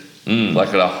music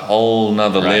at a whole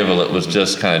nother level. It was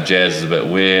just kind of jazz is a bit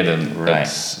weird, and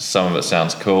some of it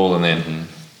sounds cool, and then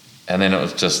it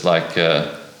was just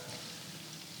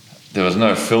there was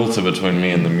no filter between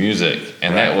me and the music,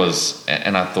 and that was,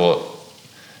 and I thought,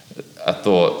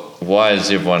 why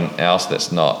is everyone else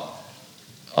that's not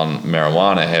on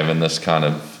marijuana having this kind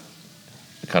of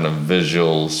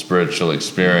visual spiritual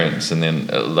experience, and then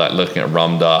looking at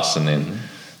Ram Dass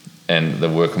and the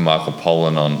work of Michael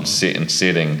Pollan on set and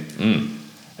setting,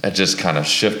 it just kind of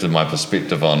shifted my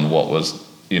perspective on what was,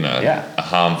 a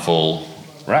harmful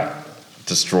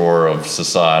destroyer of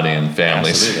society and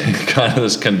families. Kind of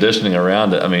this conditioning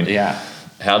around it. I mean,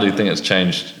 how do you think it's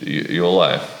changed your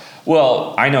life?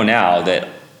 Well, I know now that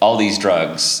all these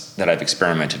drugs that I've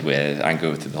experimented with, I can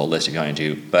go through the whole list you're going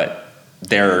to, but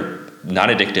they're not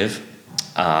addictive.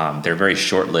 They're very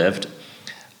short-lived,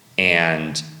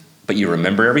 but you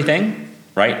remember everything,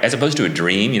 right? As opposed to a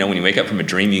dream, when you wake up from a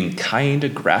dream, you can kind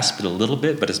of grasp it a little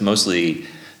bit, but it's mostly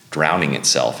drowning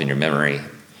itself in your memory.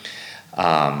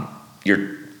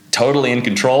 You're totally in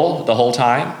control the whole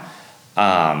time.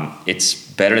 It's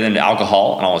better than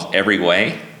alcohol in almost every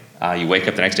way. You wake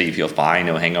up the next day, you feel fine,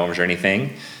 no hangovers or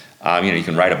anything. You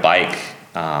can ride a bike.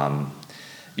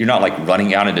 You're not like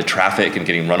running out into traffic and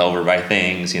getting run over by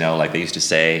things, like they used to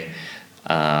say.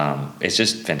 It's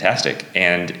just fantastic.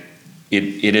 And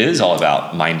it is all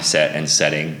about mindset and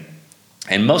setting.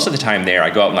 And most of the time there, I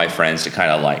go out with my friends to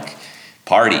kind of like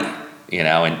party,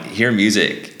 and hear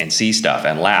music and see stuff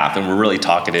and laugh. And we're really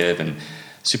talkative and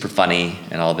super funny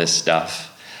and all this stuff.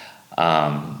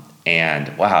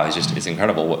 And wow, it's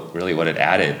incredible what it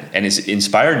added. And it's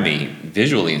inspired me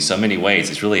visually in so many ways.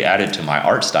 It's really added to my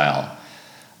art style.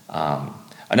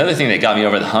 Another thing that got me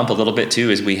over the hump a little bit too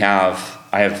is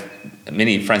I have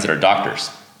many friends that are doctors,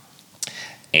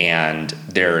 and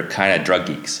they're kind of drug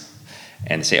geeks.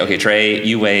 And they say, okay, Trey,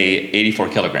 you weigh 84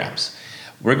 kilograms.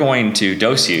 We're going to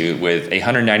dose you with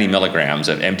 190 milligrams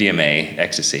of MDMA,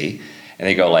 ecstasy. And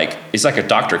they go like, it's like a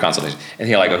doctor consultation. And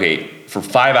they're like, okay, for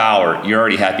 5 hours, you're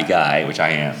already a happy guy, which I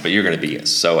am, but you're going to be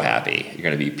so happy. You're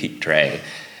going to be peak Trey.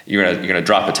 You're going to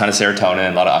drop a ton of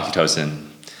serotonin, a lot of oxytocin,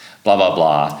 blah, blah,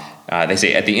 blah. They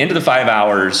say at the end of the 5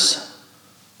 hours,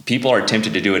 people are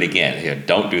tempted to do it again. They go,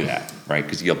 don't do that, right?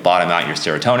 Because you'll bottom out your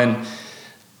serotonin.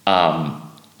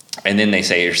 And then they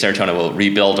say your serotonin will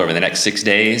rebuild over the next 6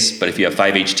 days, but if you have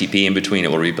 5-HTP in between, it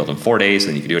will rebuild in 4 days, and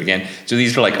then you can do it again. So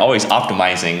these are like always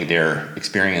optimizing their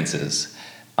experiences.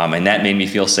 And that made me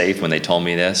feel safe when they told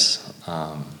me this.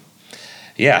 So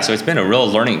it's been a real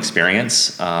learning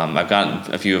experience. I've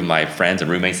gotten a few of my friends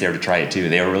and roommates there to try it too.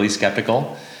 They were really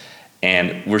skeptical.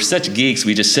 And we're such geeks,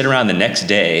 we just sit around the next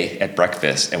day at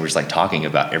breakfast and we're just like talking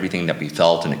about everything that we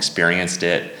felt and experienced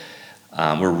it.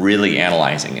 We're really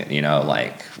analyzing it,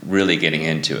 like really getting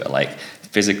into it, like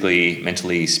physically,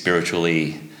 mentally,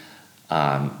 spiritually.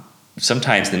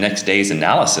 Sometimes the next day's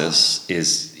analysis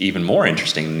is even more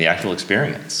interesting than the actual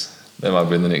experience. That might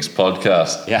be the next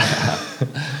podcast. Yeah.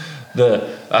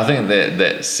 I think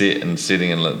that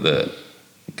setting and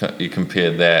you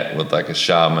compare that with like a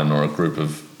shaman or a group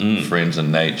of friends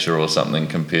in nature or something,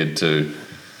 compared to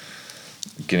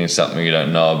getting something you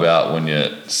don't know about when you're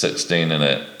 16 in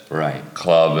a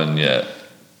club and you're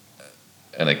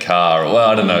in a car. Well,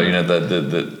 I don't know,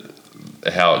 the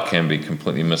how it can be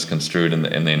completely misconstrued and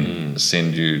then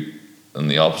send you in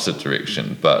the opposite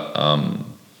direction. But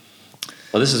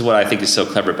well, this is what I think is so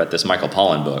clever about this Michael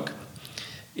Pollan book,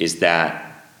 is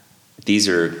that these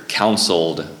are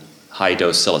counseled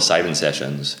high-dose psilocybin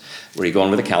sessions where you go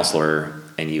in with a counselor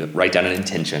and you write down an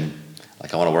intention,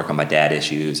 like I want to work on my dad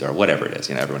issues or whatever it is.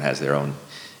 Everyone has their own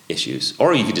issues.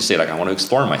 Or you could just say, like, I want to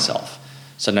explore myself.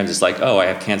 Sometimes it's like, oh, I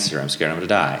have cancer, I'm scared I'm going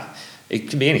to die. It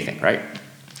can be anything, right?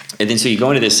 And then so you go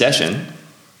into this session,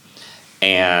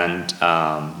 and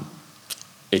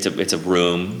it's a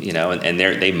room, and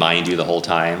they mind you the whole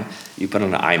time. You put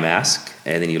on an eye mask,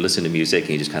 and then you listen to music,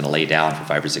 and you just kind of lay down for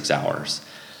 5 or 6 hours.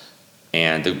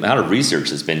 And the amount of research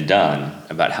has been done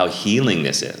about how healing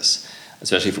this is,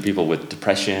 especially for people with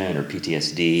depression or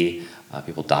PTSD,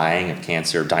 people dying of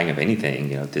cancer, dying of anything,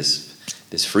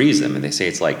 this frees them. And they say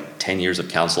it's like 10 years of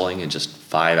counseling in just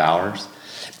 5 hours.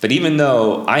 But even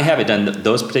though I haven't done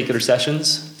those particular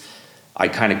sessions, I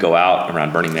kind of go out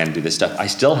around Burning Man and do this stuff. I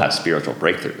still have spiritual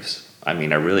breakthroughs. I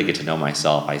mean, I really get to know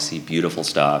myself. I see beautiful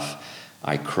stuff.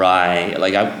 I cry.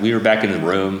 We were back in the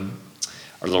room,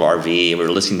 our little RV, we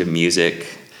were listening to music,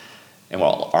 and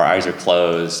our eyes are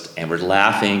closed, and we're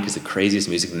laughing because the craziest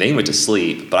music, and they went to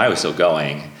sleep, but I was still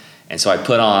going. And so I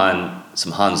put on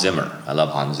some Hans Zimmer. I love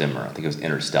Hans Zimmer. I think it was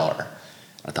Interstellar.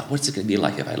 I thought, what's it going to be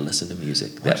like if I listen to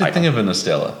music? What do you think of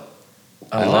Interstellar?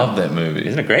 I love that movie.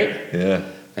 Isn't it great? Yeah.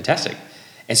 Fantastic.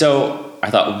 And so I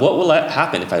thought, what will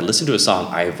happen if I listen to a song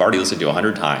I've already listened to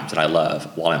 100 times and I love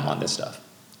while I'm on this stuff?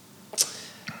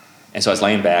 And so I was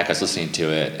laying back, I was listening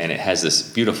to it, and it has this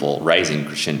beautiful rising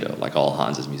crescendo, like all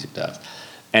Hans's music does.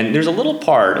 And there's a little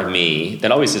part of me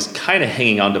that always is kind of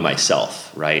hanging on to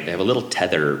myself, right? I have a little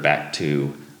tether back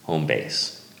to home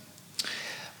base.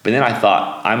 But then I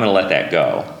thought, I'm going to let that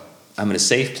go. I'm in a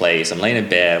safe place. I'm laying in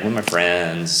bed with my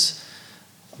friends.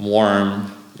 I'm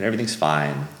warm, and everything's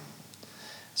fine.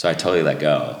 So I totally let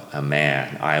go. And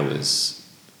man, I was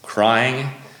crying.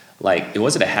 Like, it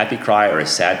wasn't a happy cry or a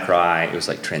sad cry. It was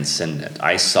like transcendent.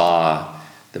 I saw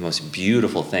the most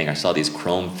beautiful thing. I saw these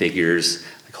chrome figures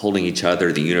like holding each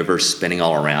other, the universe spinning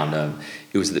all around them.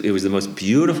 It was the most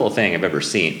beautiful thing I've ever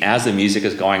seen. As the music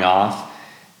is going off,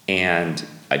 and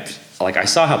I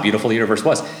saw how beautiful the universe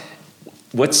was.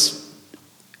 What's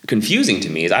confusing to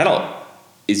me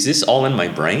is this all in my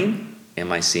brain?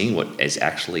 Am I seeing what is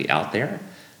actually out there?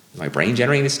 Is my brain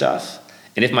generating this stuff?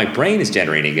 And if my brain is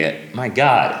generating it, my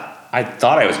God, I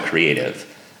thought I was creative,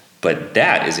 but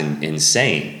that is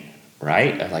insane,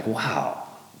 right? I'm like, wow,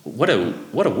 what a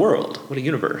world, what a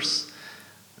universe.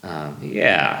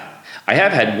 Yeah. I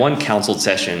have had one counseled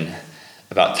session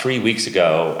about 3 weeks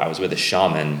ago. I was with a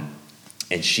shaman,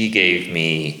 and she gave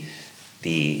me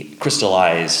the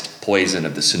crystallized poison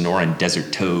of the Sonoran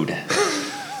desert toad,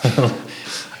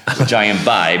 which I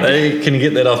imbibed. Hey, can you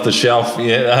get that off the shelf?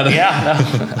 Yeah.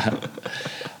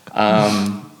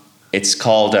 No. It's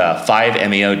called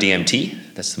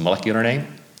 5-MeO-DMT. That's the molecular name.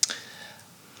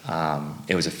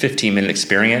 It was a 15-minute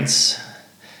experience,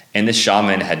 and this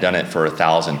shaman had done it for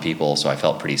 1,000 people, so I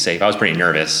felt pretty safe. I was pretty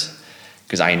nervous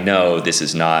because I know this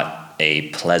is not a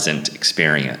pleasant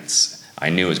experience. I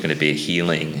knew it was going to be a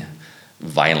healing,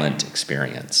 violent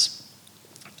experience.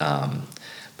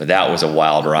 But that was a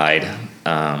wild ride.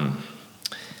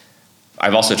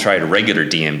 I've also tried regular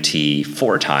DMT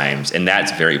 4 times, and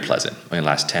that's very pleasant. It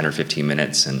lasts 10 or 15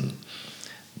 minutes, and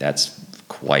that's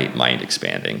quite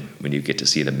mind-expanding when you get to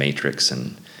see the Matrix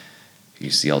and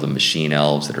you see all the machine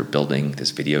elves that are building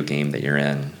this video game that you're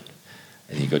in,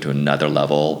 and you go to another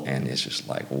level, and it's just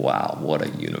like, wow, what a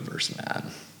universe,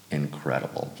 man.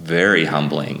 Incredible. Very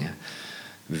humbling,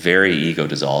 very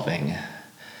ego-dissolving,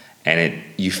 and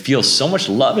you feel so much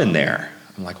love in there.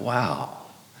 I'm like, wow.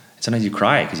 Sometimes you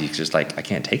cry because you're just like, I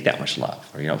can't take that much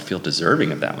love, or feel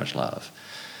deserving of that much love.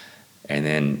 And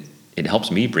then it helps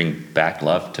me bring back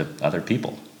love to other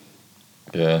people.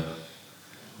 Yeah.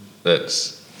 And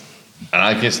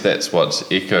I guess that's what's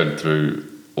echoed through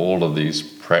all of these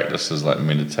practices like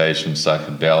meditation,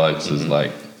 psychedelics, is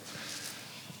like,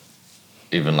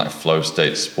 even like flow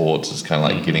state sports is kind of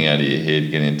like getting out of your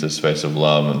head, getting into a space of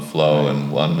love and flow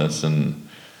and oneness. And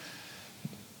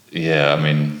yeah, I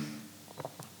mean,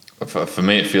 for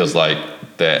me, it feels like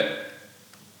that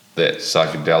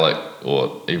psychedelic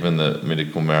or even the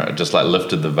medical marijuana just like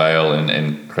lifted the veil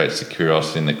and creates the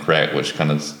curiosity in the crack, which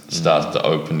kind of starts to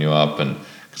open you up. And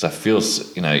because I feel,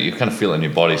 you kind of feel it in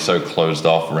your body so closed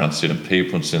off around certain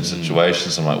people and certain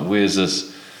situations. I'm like, where's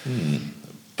this?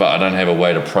 But I don't have a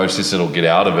way to process it or get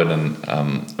out of it. And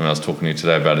I was talking to you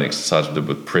today about an exercise we did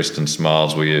with Preston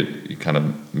Smiles, where you kind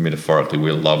of metaphorically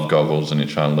wear love goggles and you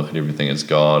try and look at everything as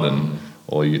God and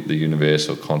or the universe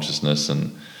or consciousness.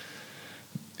 And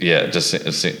yeah,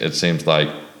 it seems like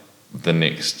the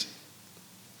next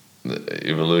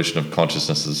evolution of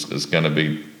consciousness is going to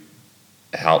be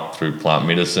helped through plant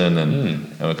medicine, and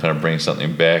we're kind of bring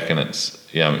something back. And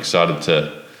I'm excited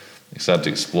to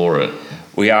explore it.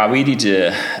 We need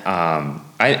to.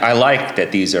 I like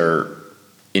that these are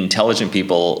intelligent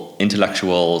people,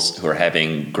 intellectuals who are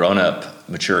having grown-up,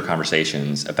 mature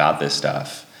conversations about this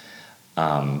stuff.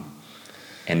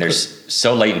 And there's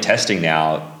so latent testing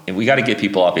now, and we got to get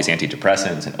people off these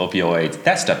antidepressants and opioids.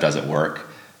 That stuff doesn't work.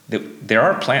 There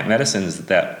are plant medicines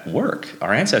that work.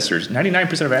 Our ancestors,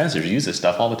 99% of our ancestors use this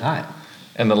stuff all the time.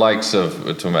 And the likes of,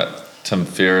 we're talking about Tim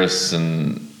Ferriss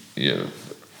and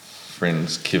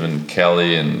friends Kevin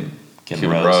Kelly and Kim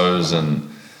Rose and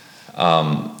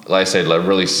like I said, like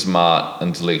really smart,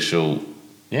 intellectual,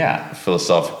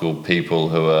 philosophical people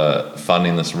who are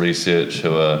funding this research,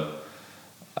 who are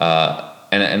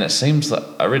and it seems like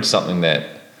I read something that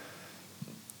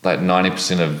like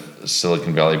 90% of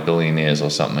Silicon Valley billionaires or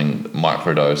something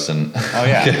microdose, and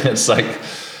it's like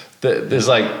there's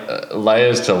like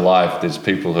layers to life. There's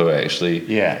people who are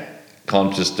actually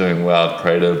conscious, doing well,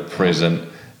 creative, present,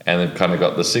 and they've kind of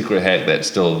got the secret hack that's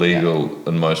still illegal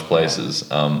in most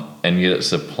places, and yet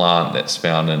it's a plant that's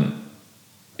found in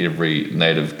every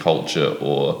native culture,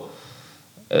 or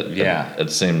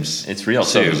it seems it's real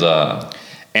so too. Bizarre.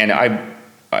 And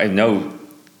I know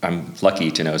I'm lucky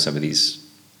to know some of these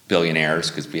billionaires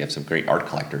because we have some great art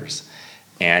collectors,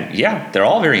 and they're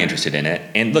all very interested in it.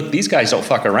 And look, these guys don't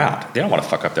fuck around. They don't want to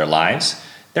fuck up their lives.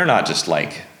 They're not just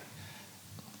like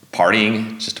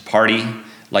partying just to party.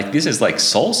 Like, this is like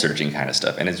soul searching kind of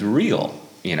stuff, and it's real,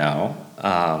 and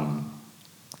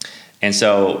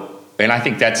I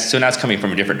think that's coming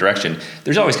from a different direction.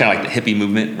 There's always kind of like the hippie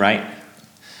movement, right?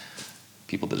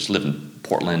 People that just live in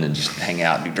Portland and just hang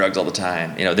out and do drugs all the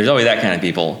time. There's always that kind of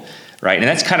people, right? And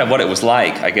that's kind of what it was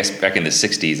like, I guess, back in the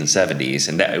 60s and 70s.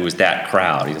 And it was that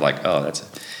crowd. He's like, oh,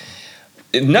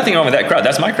 nothing wrong with that crowd.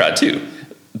 That's my crowd too.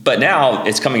 But now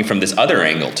it's coming from this other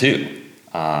angle too.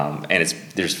 And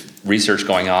there's research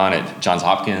going on at Johns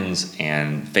Hopkins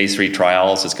and phase 3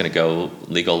 trials. It's going to go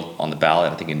legal on the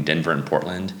ballot, I think, in Denver and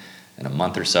Portland in a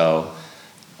month or so.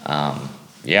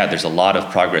 There's a lot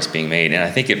of progress being made, and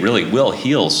I think it really will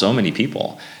heal so many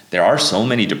people. There are so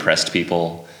many depressed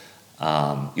people.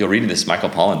 You'll read in this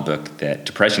Michael Pollan book that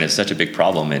depression is such a big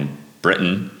problem in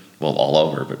Britain, well, all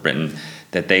over, but Britain,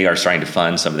 that they are starting to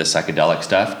fund some of this psychedelic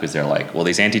stuff because they're like, well,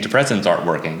 these antidepressants aren't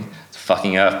working. It's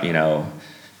fucking up,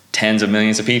 tens of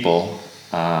millions of people.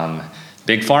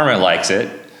 Big Pharma likes it.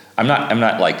 I'm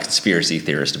not like conspiracy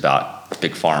theorist about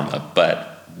Big Pharma,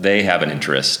 but they have an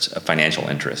interest, a financial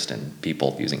interest in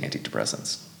people using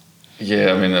antidepressants.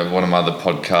 Yeah, I mean, one of my other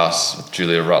podcasts with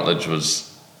Julia Rutledge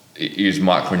was use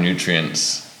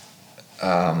micronutrients,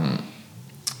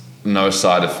 no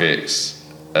side effects,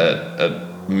 at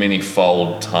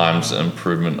many-fold times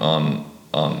improvement on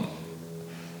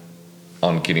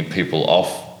getting people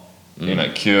off,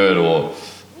 cured or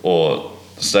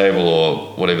stable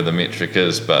or whatever the metric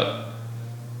is, but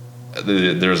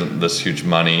there isn't this huge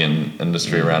money and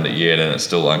industry around it yet, and it's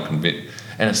still unconvinced.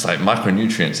 And it's like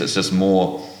micronutrients, it's just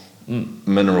more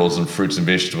minerals and fruits and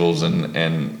vegetables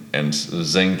and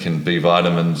zinc and B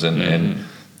vitamins and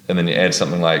then you add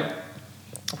something like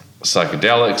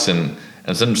psychedelics and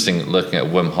it's interesting looking at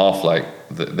Wim Hof, like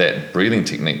that breathing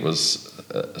technique was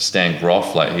Stan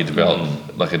Grof, like he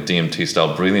developed like a DMT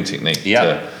style breathing technique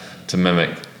to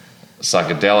mimic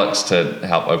psychedelics to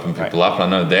help open people up, and I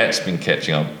know that's been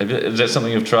catching up. Is that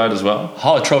something you've tried as well?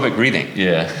 Holotropic breathing.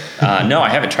 Yeah. No, I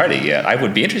haven't tried it yet. I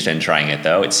would be interested in trying it,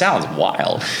 though. It sounds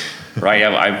wild, right?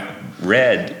 I've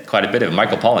read quite a bit of it.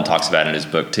 Michael Pollan talks about it in his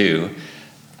book, too.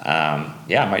 I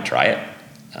might try it.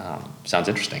 Sounds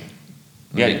interesting.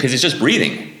 Yeah, because it's just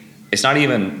breathing. It's not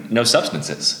even, no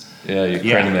substances. Yeah, you're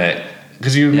creating that.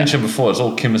 Because you mentioned before, it's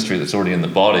all chemistry that's already in the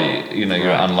body. You're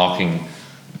unlocking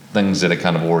things that are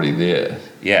kind of already there.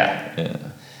 Yeah,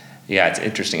 it's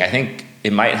interesting. I think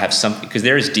it might have something, because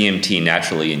there is DMT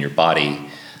naturally in your body,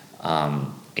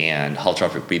 and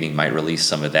holotropic breathing might release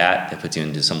some of that. It puts you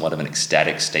into somewhat of an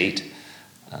ecstatic state.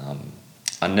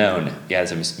 Unknown. Yeah,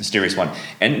 it's a mysterious one.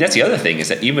 And that's the other thing, is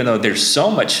that even though there's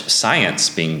so much science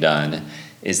being done,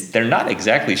 is they're not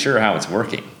exactly sure how it's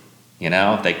working.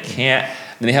 They can't,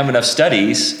 and they have enough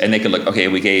studies, and they could look, okay,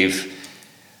 we gave,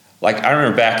 like, I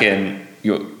remember back in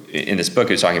this book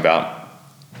it was talking about,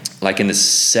 like in the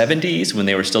 70s when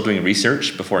they were still doing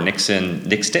research before Nixon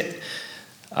nixed it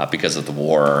because of the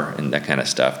war and that kind of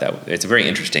stuff. It's very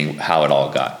interesting how it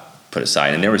all got put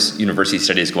aside. And there was university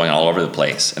studies going all over the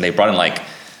place, and they brought in like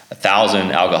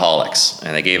 1,000 alcoholics,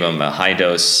 and they gave them a high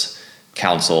dose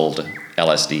counseled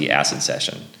LSD acid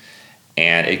session,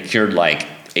 and it cured like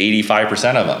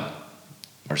 85% of them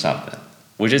or something,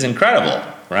 which is incredible,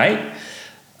 right?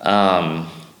 So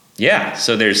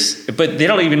but they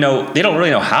don't really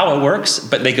know how it works,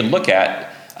 but they could look at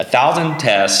 1,000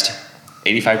 tests,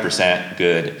 85%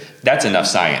 good. That's enough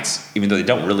science, even though they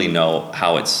don't really know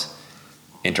how it's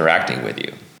interacting with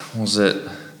you. Was it,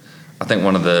 I think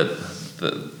one of the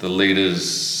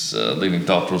leaders, leading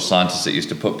doctoral scientists that used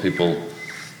to put people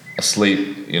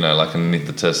asleep, like an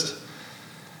anesthetist,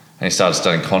 and he started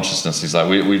studying consciousness. He's like,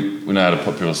 we know how to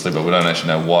put people to sleep, but we don't actually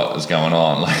know what is going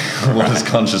on. Like, what is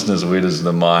consciousness? Where does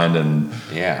the mind and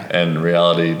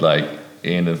reality like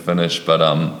end and finish? But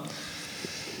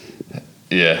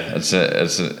it's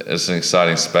an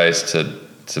exciting space to.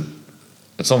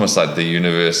 It's almost like the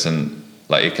universe, and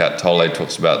like Eckhart Tolle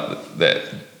talks about that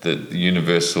the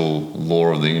universal law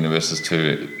of the universe is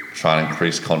to try and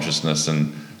increase consciousness,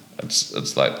 and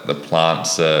it's like the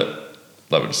plants are.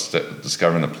 Like we're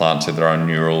discovering the plants have their own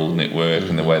neural network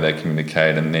and the way they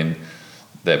communicate, and then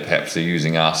that perhaps they're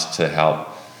using us to help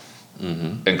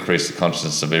increase the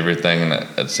consciousness of everything. And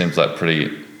it seems like a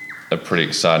pretty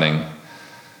exciting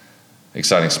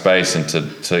space, and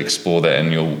to explore that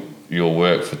in your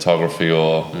work, photography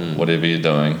or whatever you're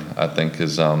doing, I think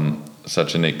is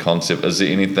such a neat concept. Is there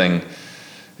anything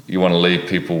you want to leave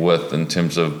people with in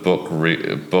terms of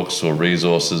books or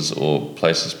resources or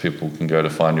places people can go to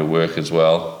find your work as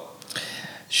well?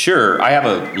 Sure. I have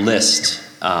a list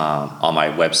on my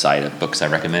website of books I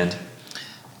recommend.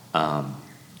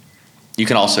 You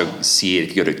can also see it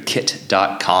if you go to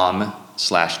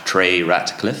kit.com/Trey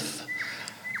Ratcliffe.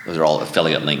 Those are all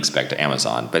affiliate links back to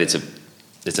Amazon, but it's a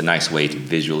nice way to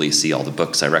visually see all the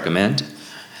books I recommend.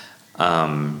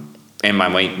 And my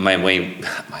main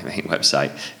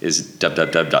website is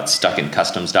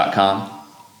www.stuckincustoms.com,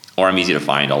 or I'm easy to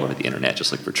find all over the internet.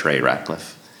 Just look for Trey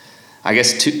Ratcliffe. I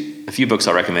guess a few books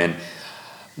I'll recommend.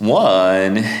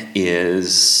 One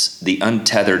is The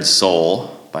Untethered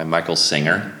Soul by Michael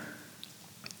Singer.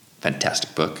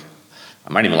 Fantastic book.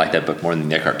 I might even like that book more than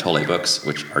the Eckhart Tolle books,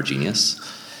 which are genius.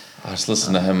 I was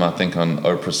listening to him, I think, on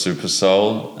Oprah Super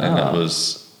Soul, and it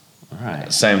was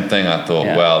same thing. I thought,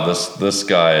 wow, this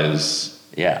guy is...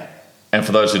 Yeah. And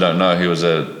for those who don't know, he was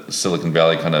a Silicon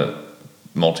Valley kind of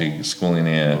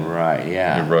multi-schoolyanaire. Right,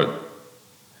 yeah. Who wrote...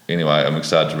 Anyway, I'm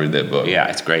excited to read that book. Yeah,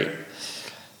 it's great.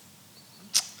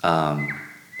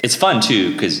 It's fun,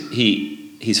 too, because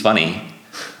he's funny,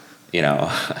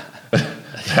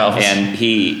 Helps. And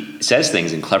he says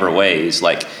things in clever ways.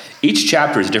 Like each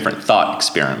chapter is a different thought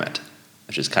experiment,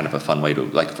 which is kind of a fun way to,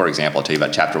 like, for example, I'll tell you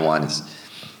about chapter 1 is,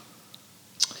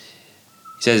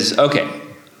 he says, okay,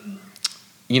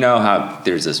 you know how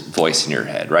there's this voice in your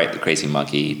head, right? The crazy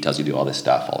monkey tells you to do all this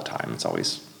stuff all the time. It's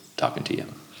always talking to you.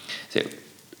 So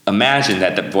imagine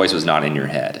that the voice was not in your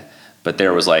head, but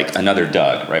there was like another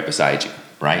Doug right beside you,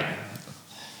 right?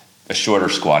 A shorter,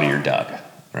 squattier Doug,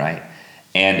 right?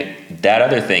 And that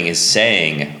other thing is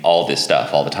saying all this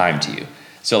stuff all the time to you.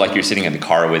 So like you're sitting in the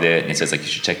car with it, and it says like, you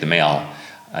should check the mail.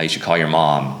 You should call your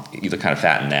mom. You look kind of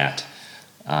fat in that.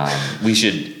 You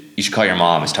should call your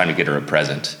mom. It's time to get her a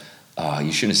present.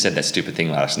 You shouldn't have said that stupid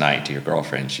thing last night to your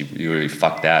girlfriend. You really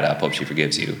fucked that up. Hope she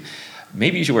forgives you.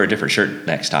 Maybe you should wear a different shirt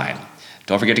next time.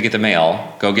 Don't forget to get the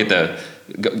mail. Go get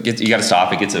you got to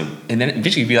stop and get some. And then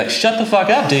eventually you'd be like, shut the fuck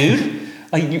up, dude.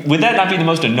 Like, would that not be the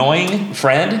most annoying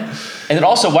friend? And then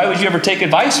also, why would you ever take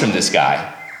advice from this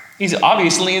guy? He's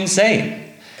obviously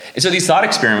insane. And so these thought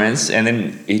experiments, and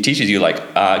then he teaches you like,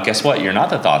 guess what? You're not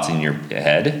the thoughts in your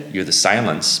head. You're the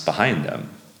silence behind them.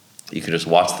 You can just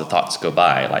watch the thoughts go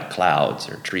by like clouds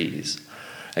or trees.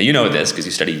 Now, you know this because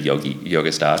you study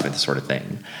yoga stuff and this sort of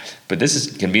thing. But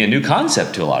this can be a new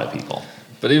concept to a lot of people.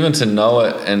 But even to know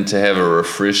it and to have a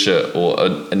refresher or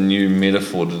a new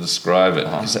metaphor to describe it,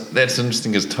 that's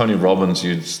interesting because Tony Robbins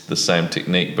used the same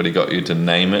technique, but he got you to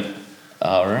name it.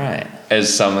 All right.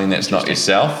 As something that's not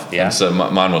yourself. Yeah. And so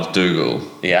mine was Dougal.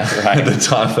 Yeah, right. At the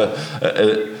time for,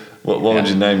 what would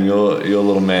you name your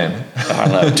little man? I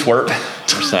don't know, twerp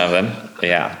or something.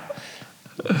 Yeah.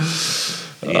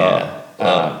 Yeah.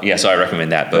 So I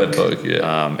recommend that book.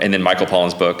 Yeah. And then Michael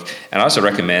Pollan's book. And I also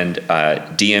recommend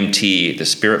DMT, The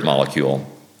Spirit Molecule,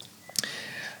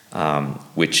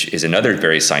 which is another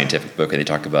very scientific book. And they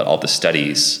talk about all the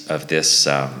studies of this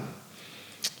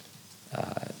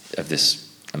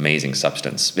amazing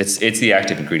substance. It's the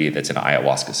active ingredient that's in an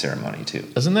ayahuasca ceremony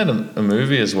too. Isn't that a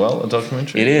movie as well, a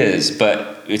documentary? It is,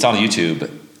 but it's on YouTube.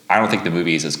 I don't think the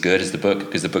movie is as good as the book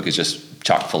because the book is just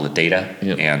chock full of data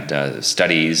and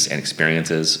studies and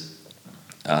experiences.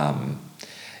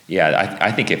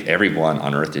 I think if everyone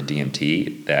on Earth did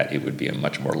DMT, that it would be a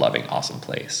much more loving, awesome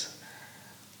place.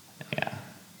 Yeah,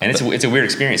 and it's a weird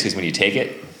experience because when you take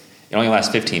it, it only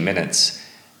lasts 15 minutes,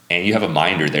 and you have a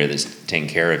minder there that's taking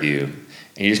care of you,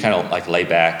 and you just kind of like lay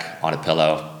back on a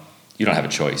pillow. You don't have a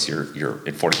choice. You're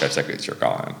in 45 seconds, you're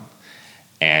gone.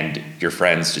 And your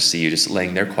friends just see you just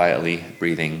laying there quietly,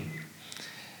 breathing.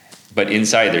 But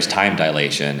inside there's time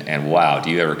dilation, and wow, do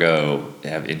you ever go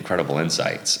have incredible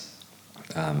insights.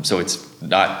 So it's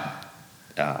not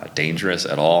dangerous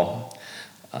at all.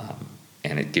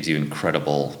 And it gives you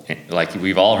incredible, like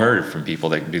we've all heard from people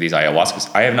that do these ayahuascas.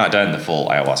 I have not done the full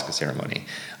ayahuasca ceremony.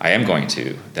 I am going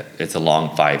to. It's a long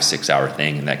 5-6 hour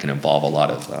thing, and that can involve a lot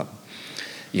of,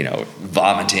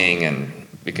 vomiting, and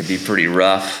it can be pretty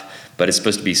rough, but it's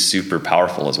supposed to be super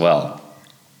powerful as well.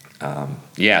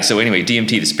 So anyway,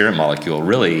 DMT, the spirit molecule,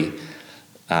 really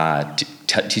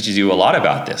teaches you a lot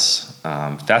about this.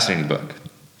 Fascinating book.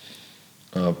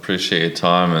 I appreciate your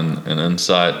time and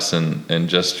insights and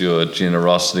just your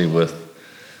generosity with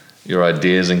your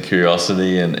ideas and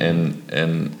curiosity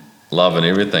and love and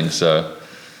everything. So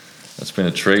it's been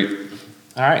a treat.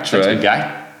 All right, thanks, big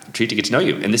guy. A treat to get to know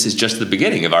you. And this is just the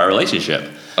beginning of our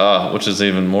relationship. Which is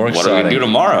even more exciting. What are we going to do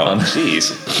tomorrow?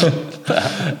 Jeez.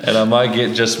 And I might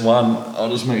get just one. I'll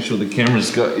just make sure the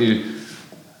camera's got you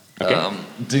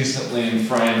decently in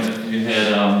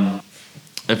frame.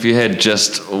 If you had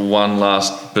just one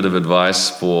last bit of advice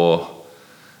for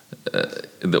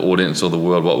the audience or the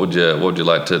world, what would you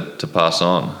like to pass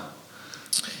on?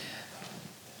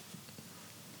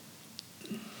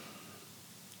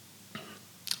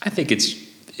 I think it's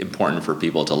important for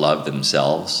people to love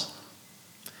themselves.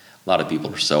 A lot of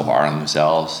people are so hard on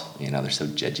themselves. They're so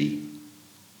judgy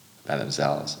by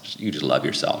themselves. You just love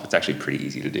yourself. It's actually pretty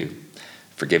easy to do.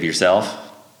 Forgive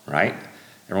yourself, right?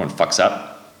 Everyone fucks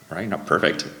up, right? Not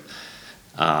perfect.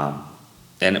 I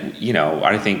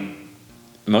think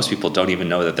most people don't even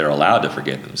know that they're allowed to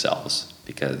forgive themselves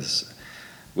because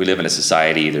we live in a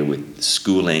society either with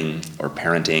schooling or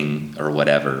parenting or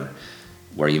whatever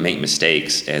where you make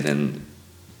mistakes and then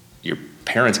your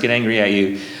parents get angry at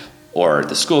you or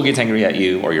the school gets angry at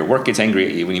you or your work gets angry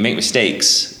at you. When you make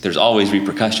mistakes, there's always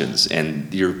repercussions,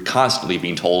 and you're constantly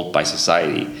being told by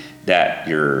society that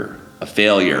you're a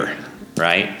failure,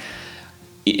 right?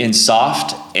 In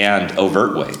soft and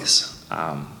overt ways.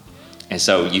 And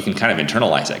so you can kind of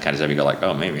internalize that kind of stuff. You go like,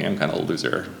 oh, maybe I'm kind of a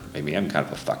loser. Maybe I'm kind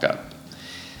of a fuck up.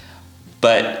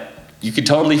 But you can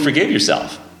totally forgive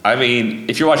yourself. I mean,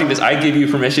 if you're watching this, I give you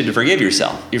permission to forgive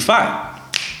yourself. You're fine.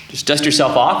 just dust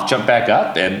yourself off, jump back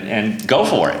up, and go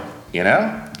for it.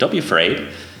 Don't be afraid,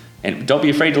 and don't be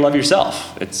afraid to love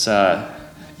yourself. It's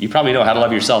you probably know how to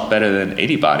love yourself better than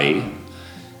anybody,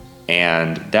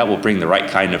 and that will bring the right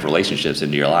kind of relationships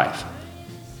into your life.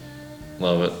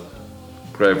 Love it.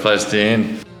 Great place to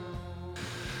end.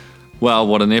 Well,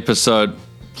 what an episode.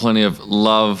 Plenty of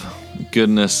love,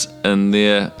 goodness in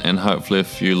there, and hopefully a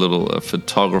few little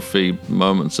photography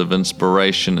moments of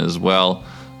inspiration as well.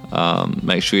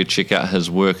 Make sure you check out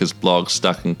his work, his blog,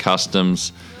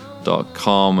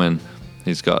 stuckincustoms.com, and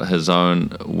he's got his own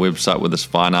website with his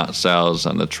fine art sales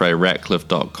under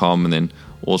TreyRatcliffe.com, and then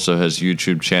also his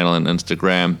YouTube channel and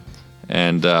Instagram.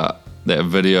 And that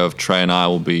video of Trey and I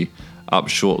will be up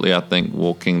shortly, I think,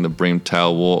 walking the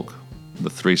Breamtail Walk, the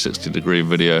 360-degree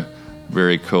video.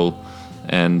 Very cool.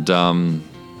 And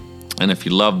if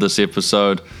you love this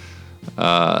episode,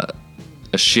 a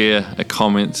share, a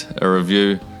comment, a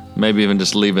review, maybe even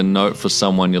just leave a note for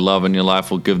someone you love in your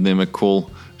life, or give them a call.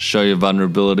 Show your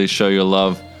vulnerability, show your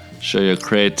love, show your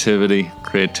creativity.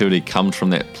 Creativity comes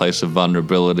from that place of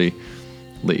vulnerability.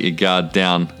 Let your guard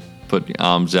down, put your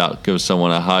arms out, give someone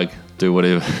a hug, do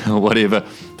whatever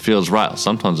feels right.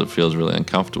 Sometimes it feels really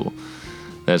uncomfortable.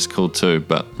 That's cool too,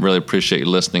 but really appreciate you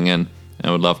listening in,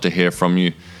 and would love to hear from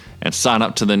you. And sign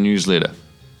up to the newsletter.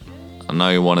 I know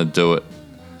you want to do it.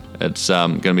 It's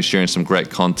going to be sharing some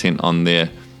great content on there,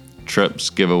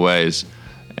 trips, giveaways,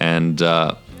 and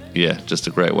just a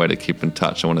great way to keep in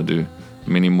touch. I want to do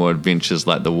many more adventures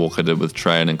like the walk I did with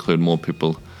Trey and include more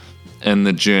people in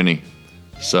the journey.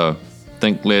 So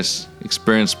think less,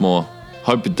 experience more.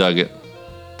 Hope you dug it.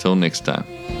 Till next time.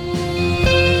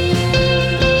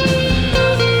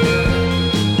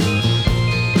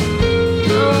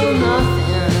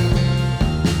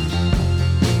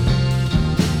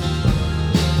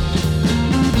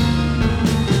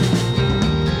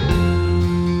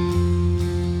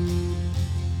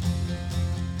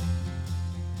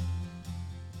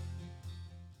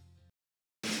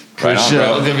 Right on, bro.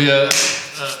 I'll give you a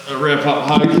wrap-up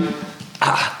hug.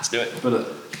 Let's do it. Bit of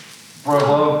bro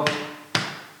hug.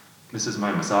 This is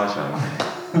my massage hug.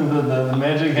 the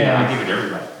magic Yeah, I hand. give it to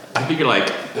everybody. I figure,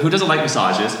 who doesn't like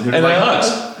massages and who doesn't like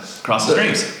hugs? Cross the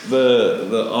streams.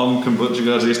 The kombucha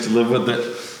guys I used to live with,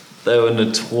 they were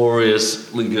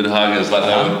notoriously good huggers. Like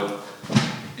they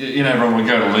would, everyone would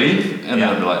go to leave, and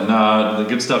they'd be like, "No, the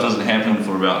good stuff doesn't happen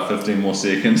for about 15 more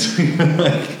seconds."